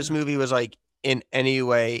feel like this movie was like in any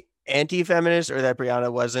way anti-feminist or that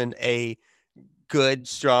Brianna wasn't a good,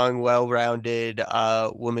 strong, well-rounded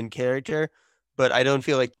woman character. But I don't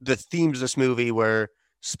feel like the themes of this movie were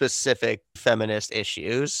specific feminist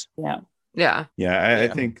issues. Yeah. I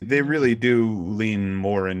think they really do lean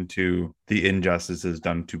more into the injustices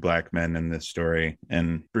done to black men in this story.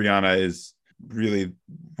 And Brianna is really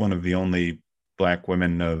one of the only Black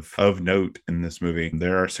women of note in this movie.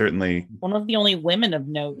 There are certainly One of the only women of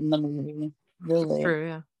note in the movie. Really. True,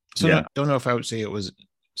 yeah. So Yeah. I don't know if I would say it was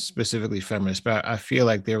specifically feminist, but I feel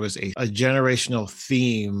like there was a generational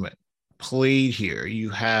theme played here. You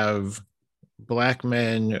have Black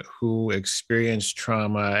men who experience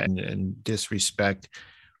trauma and disrespect,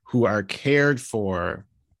 who are cared for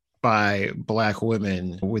by Black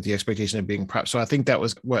women with the expectation of being proud. So I think that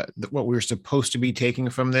was what we were supposed to be taking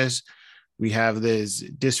from this. We have this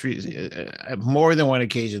more than one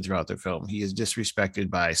occasion throughout the film. He is disrespected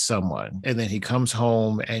by someone, and then he comes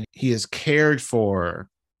home and he is cared for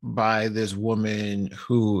by this woman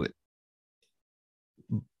who,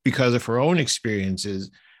 because of her own experiences,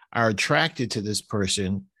 are attracted to this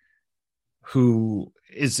person who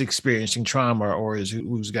is experiencing trauma or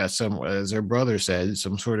who's got some, as her brother said,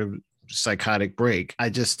 some sort of psychotic break. I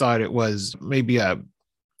just thought it was maybe a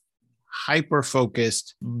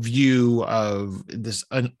hyper-focused view of this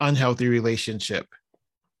unhealthy relationship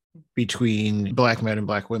between Black men and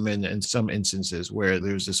Black women in some instances, where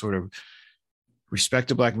there's this sort of respect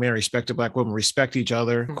to Black men, respect to Black women, respect each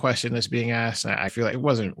other question that's being asked. I feel like it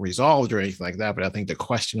wasn't resolved or anything like that, but I think the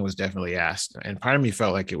question was definitely asked. And part of me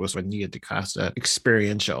felt like it was a Nia DaCosta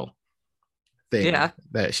experiential thing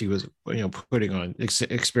that she was, putting on,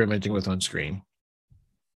 experimenting with on screen.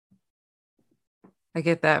 I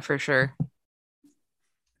get that for sure.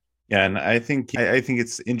 Yeah, and I think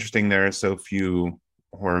it's interesting there are so few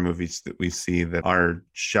horror movies that we see that are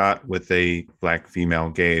shot with a Black female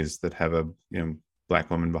gaze, that have a Black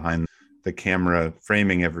woman behind the camera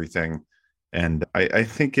framing everything. And I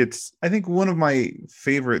think one of my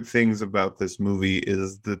favorite things about this movie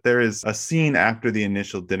is that there is a scene after the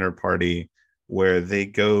initial dinner party where they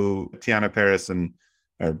go, Teyonah Parris and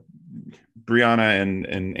Brianna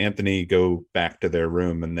and Anthony go back to their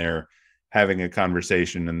room, and they're having a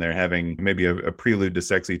conversation, and they're having maybe a prelude to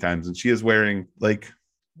sexy times, and she is wearing like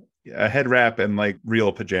a head wrap and like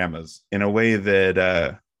real pajamas in a way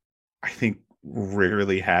that I think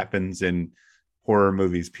rarely happens in horror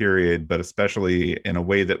movies, period, but especially in a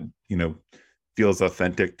way that feels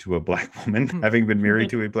authentic to a Black woman. Having been married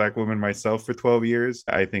to a Black woman myself for 12 years,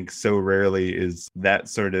 I think so rarely is that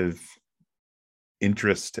sort of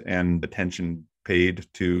interest and attention paid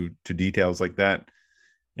to details like that.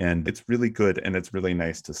 And it's really good, and it's really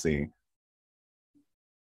nice to see.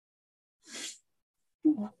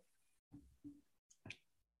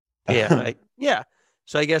 Yeah.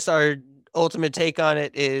 So I guess our ultimate take on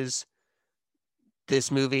it is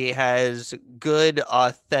this movie has good,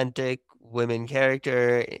 authentic women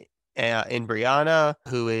character in Brianna,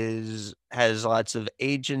 who has lots of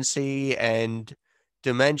agency and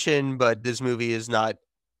dimension, but this movie is not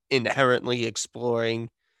inherently exploring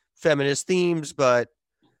feminist themes, but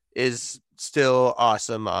is still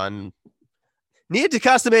awesome on... Nia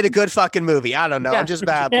DaCosta made a good fucking movie. I don't know. Yeah. I'm just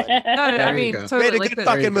babbling. I mean, totally. Made a good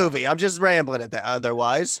fucking movie. I'm just rambling at that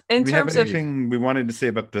otherwise. In We have terms of anything we wanted to say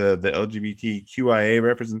about the LGBTQIA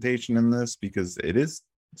representation in this, because it is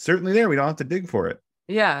certainly there. We don't have to dig for it.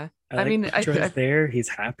 yeah, I mean, Joe's there. He's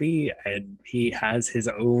happy, and he has his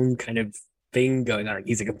own kind of thing going on.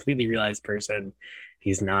 He's a completely realized person.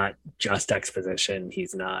 He's not just exposition.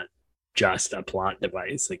 He's not just a plot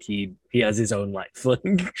device. Like he has his own life.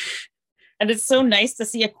 And it's so nice to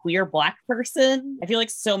see a queer Black person. I feel like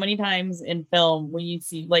so many times in film, when you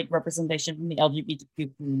see like representation from the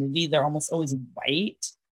LGBTQ community, they're almost always white.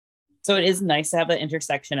 So it is nice to have the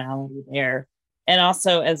intersectionality there. And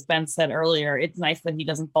also, as Ben said earlier, it's nice that he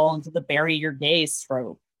doesn't fall into the bury your gaze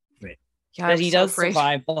trope. Right. yeah, That I'm he so does afraid.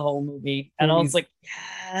 survive the whole movie. And I was like,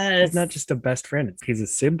 yes. He's not just a best friend. He's a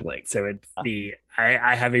sibling. So it's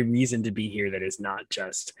I have a reason to be here that is not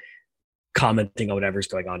just commenting on whatever's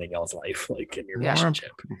going on in y'all's life, like in your Yeah.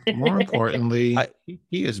 relationship. More importantly,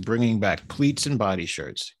 he is bringing back pleats and body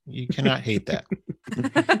shirts. You cannot hate that.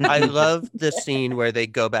 I love the scene where they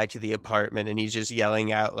go back to the apartment and he's just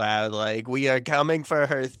yelling out loud, like, "We are coming for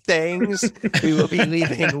her things. We will be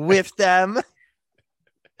leaving with them."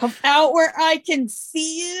 Come out where I can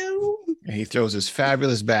see you. And he throws his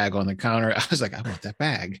fabulous bag on the counter. I was like, I want that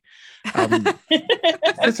bag.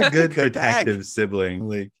 That's a good Good bag. detective sibling.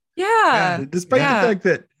 Like, Yeah, despite yeah. the fact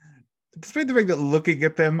that looking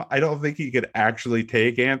at them, I don't think he could actually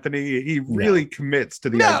take Anthony. He really commits to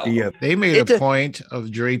the No. idea. They made It's a a- point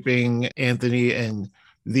of draping Anthony in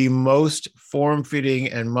the most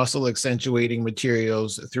form-fitting and muscle accentuating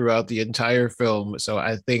materials throughout the entire film. So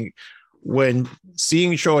I think when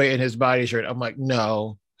seeing Troy in his body shirt, I'm like,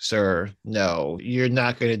 no, sir, no, you're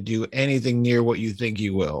not going to do anything near what you think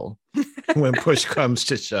you will when push comes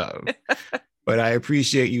to shove. But I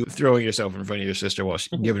appreciate you throwing yourself in front of your sister while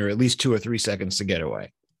giving her at least 2 or 3 seconds to get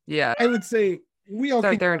away. Yeah. I would say we all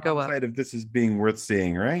Start came there and on go the up. side of this as being worth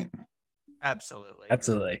seeing, right? Absolutely.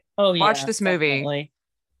 Absolutely. Oh, yeah. Watch this movie. Definitely.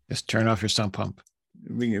 Just turn off your sump pump.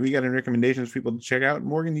 We got any recommendations for people to check out?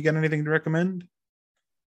 Morgan, you got anything to recommend?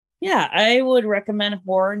 Yeah, I would recommend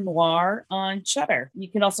Horror Noir on Shudder. You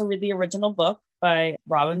can also read the original book by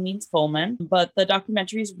Robin Means Coleman, but the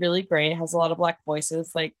documentary is really great. It has a lot of Black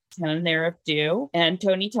voices like Ken Narif and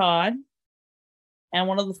Tony Todd. And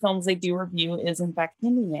one of the films they do review is, in fact,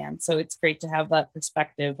 Candyman. So it's great to have that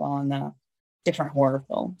perspective on different horror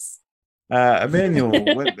films.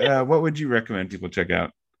 Emmanuel, what would you recommend people check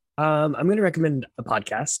out? I'm going to recommend a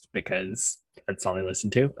podcast because that's all I listen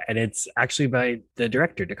to. And it's actually by the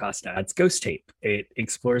director, DaCosta. It's Ghost Tape. It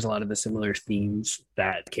explores a lot of the similar themes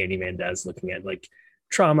that Candyman does, looking at like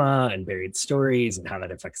trauma and buried stories and how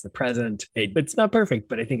that affects the present. It's not perfect,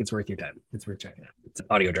 but I think it's worth your time. It's worth checking out. It's an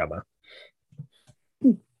audio drama.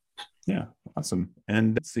 Yeah, awesome.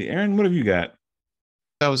 And let's see, Aaron, what have you got?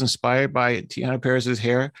 I was inspired by Tiana Paris's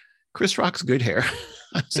hair. Chris Rock's good hair.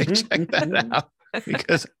 I say check that out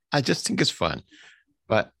because I just think it's fun.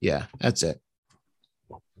 But yeah, that's it.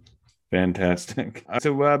 Fantastic.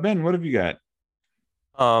 So Ben, what have you got?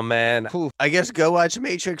 Oh man. I guess go watch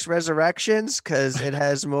Matrix Resurrections because it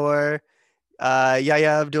has more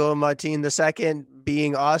Yahya Abdul-Mateen II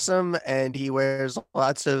being awesome, and he wears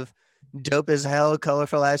lots of dope as hell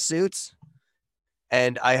colorful ass suits.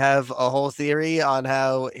 And I have a whole theory on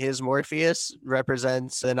how his Morpheus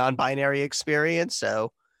represents the non-binary experience.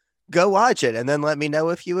 So go watch it and then let me know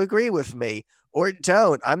if you agree with me or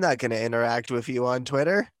don't. I'm not going to interact with you on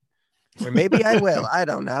Twitter. Or maybe I will. I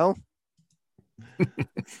don't know.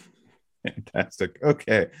 Fantastic.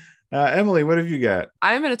 Okay. Emily, what have you got?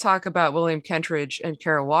 I'm going to talk about William Kentridge and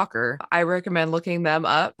Kara Walker. I recommend looking them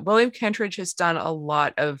up. William Kentridge has done a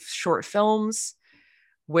lot of short films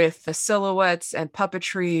with the silhouettes and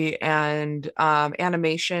puppetry and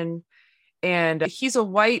animation. And he's a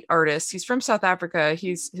white artist. He's from South Africa.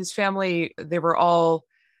 His family, they were all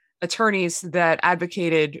attorneys that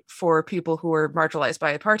advocated for people who were marginalized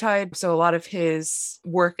by apartheid. So a lot of his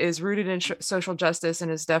work is rooted in social justice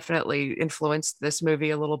and has definitely influenced this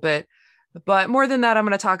movie a little bit. But more than that, I'm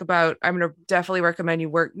going to definitely recommend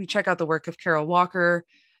you check out the work of Kara Walker.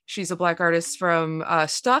 She's a Black artist from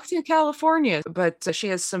Stockton, California, but she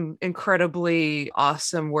has some incredibly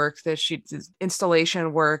awesome work that she does,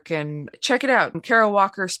 installation work, and check it out. Kara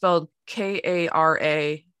Walker, spelled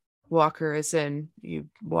Kara. Walker is in you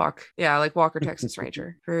walk. Yeah, like Walker, Texas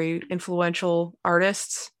Ranger. Very influential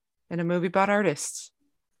artists in a movie about artists.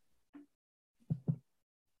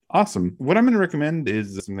 Awesome. What I'm going to recommend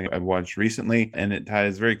is something I've watched recently, and it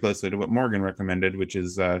ties very closely to what Morgan recommended, which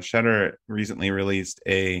is Shudder recently released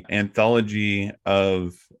a anthology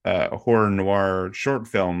of horror noir short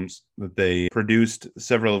films that they produced,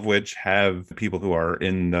 several of which have people who are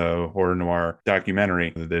in the horror noir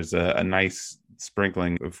documentary. There's a nice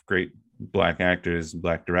sprinkling of great Black actors,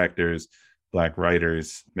 Black directors, Black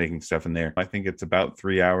writers making stuff in there. I think it's about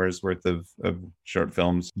 3 hours worth of short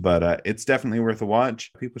films, but it's definitely worth a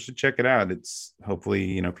watch. People should check it out. It's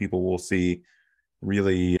hopefully, people will see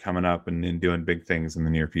really coming up and doing big things in the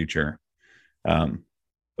near future.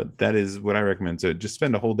 But that is what I recommend. So just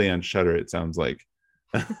spend a whole day on Shudder, it sounds like.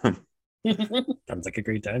 Sounds like a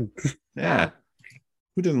great time. Yeah.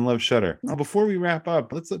 Who doesn't love Shudder? Well, before we wrap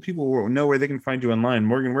up, let's let people know where they can find you online.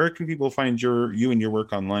 Morgan, where can people find you and your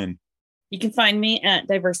work online? You can find me at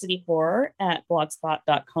Diversity Horror at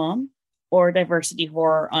blogspot.com or Diversity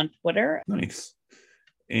Horror on Twitter. Nice.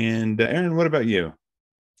 And Aaron, what about you?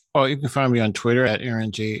 Oh, you can find me on Twitter at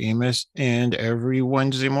Aaron J. Amos, and every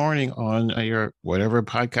Wednesday morning on your whatever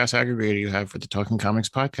podcast aggregator you have for the Talking Comics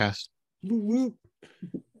podcast. And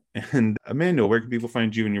Emmanuel, where can people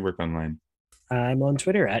find you and your work online? I'm on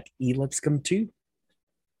Twitter at elipscomb2.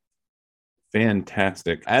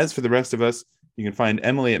 Fantastic. As for the rest of us, you can find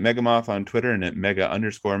Emily at Megamoth on Twitter and at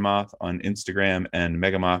Mega_Moth on Instagram and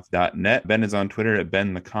Megamoth.net. Ben is on Twitter at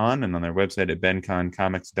Ben the Con and on their website at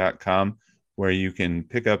BenConComics.com, where you can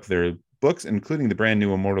pick up their books, including the brand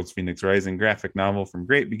new Immortals Phoenix Rising graphic novel From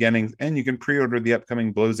Great Beginnings, and you can pre-order the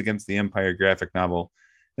upcoming Blows Against the Empire graphic novel.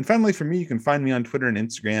 And finally, for me, you can find me on Twitter and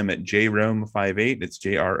Instagram at JRome58. It's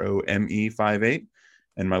JROME58.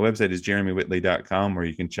 And my website is jeremywhitley.com, where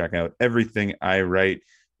you can check out everything I write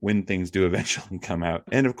when things do eventually come out.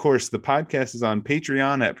 And of course, the podcast is on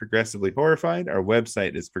Patreon at Progressively Horrified. Our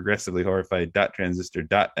website is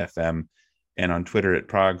progressivelyhorrified.transistor.fm, and on Twitter at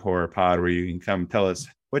Prog Horror Pod, where you can come tell us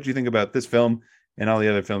what you think about this film and all the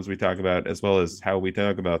other films we talk about, as well as how we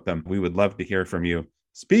talk about them. We would love to hear from you.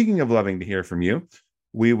 Speaking of loving to hear from you,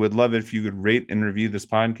 we would love it if you could rate and review this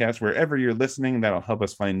podcast wherever you're listening. That'll help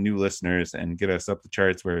us find new listeners and get us up the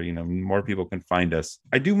charts where, more people can find us.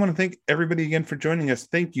 I do want to thank everybody again for joining us.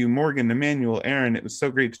 Thank you, Morgan, Emmanuel, Aaron. It was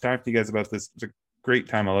so great to talk to you guys about this. It's a great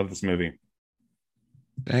time. I love this movie.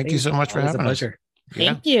 Thank you so much for having us. Pleasure.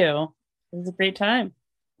 Thank you. It was a great time.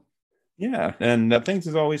 Yeah, and thanks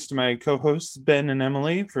as always to my co-hosts Ben and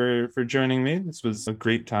Emily for joining me. This was a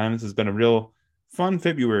great time. This has been a real fun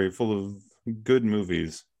February full of good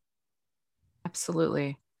movies.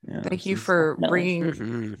 Absolutely. Yeah, Thank you for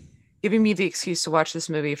Mhm. giving me the excuse to watch this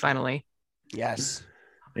movie finally. Yes.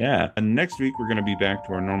 Yeah, and next week we're going to be back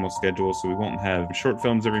to our normal schedule, so we won't have short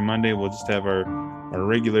films every Monday. We'll just have our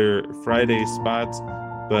regular Friday spots.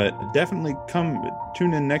 But definitely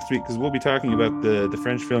tune in next week because we'll be talking about the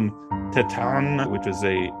French film Titane, which was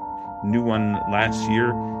a new one last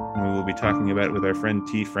year. And we will be talking about it with our friend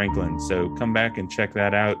T. Franklin. So come back and check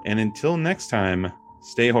that out. And until next time,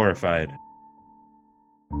 stay horrified.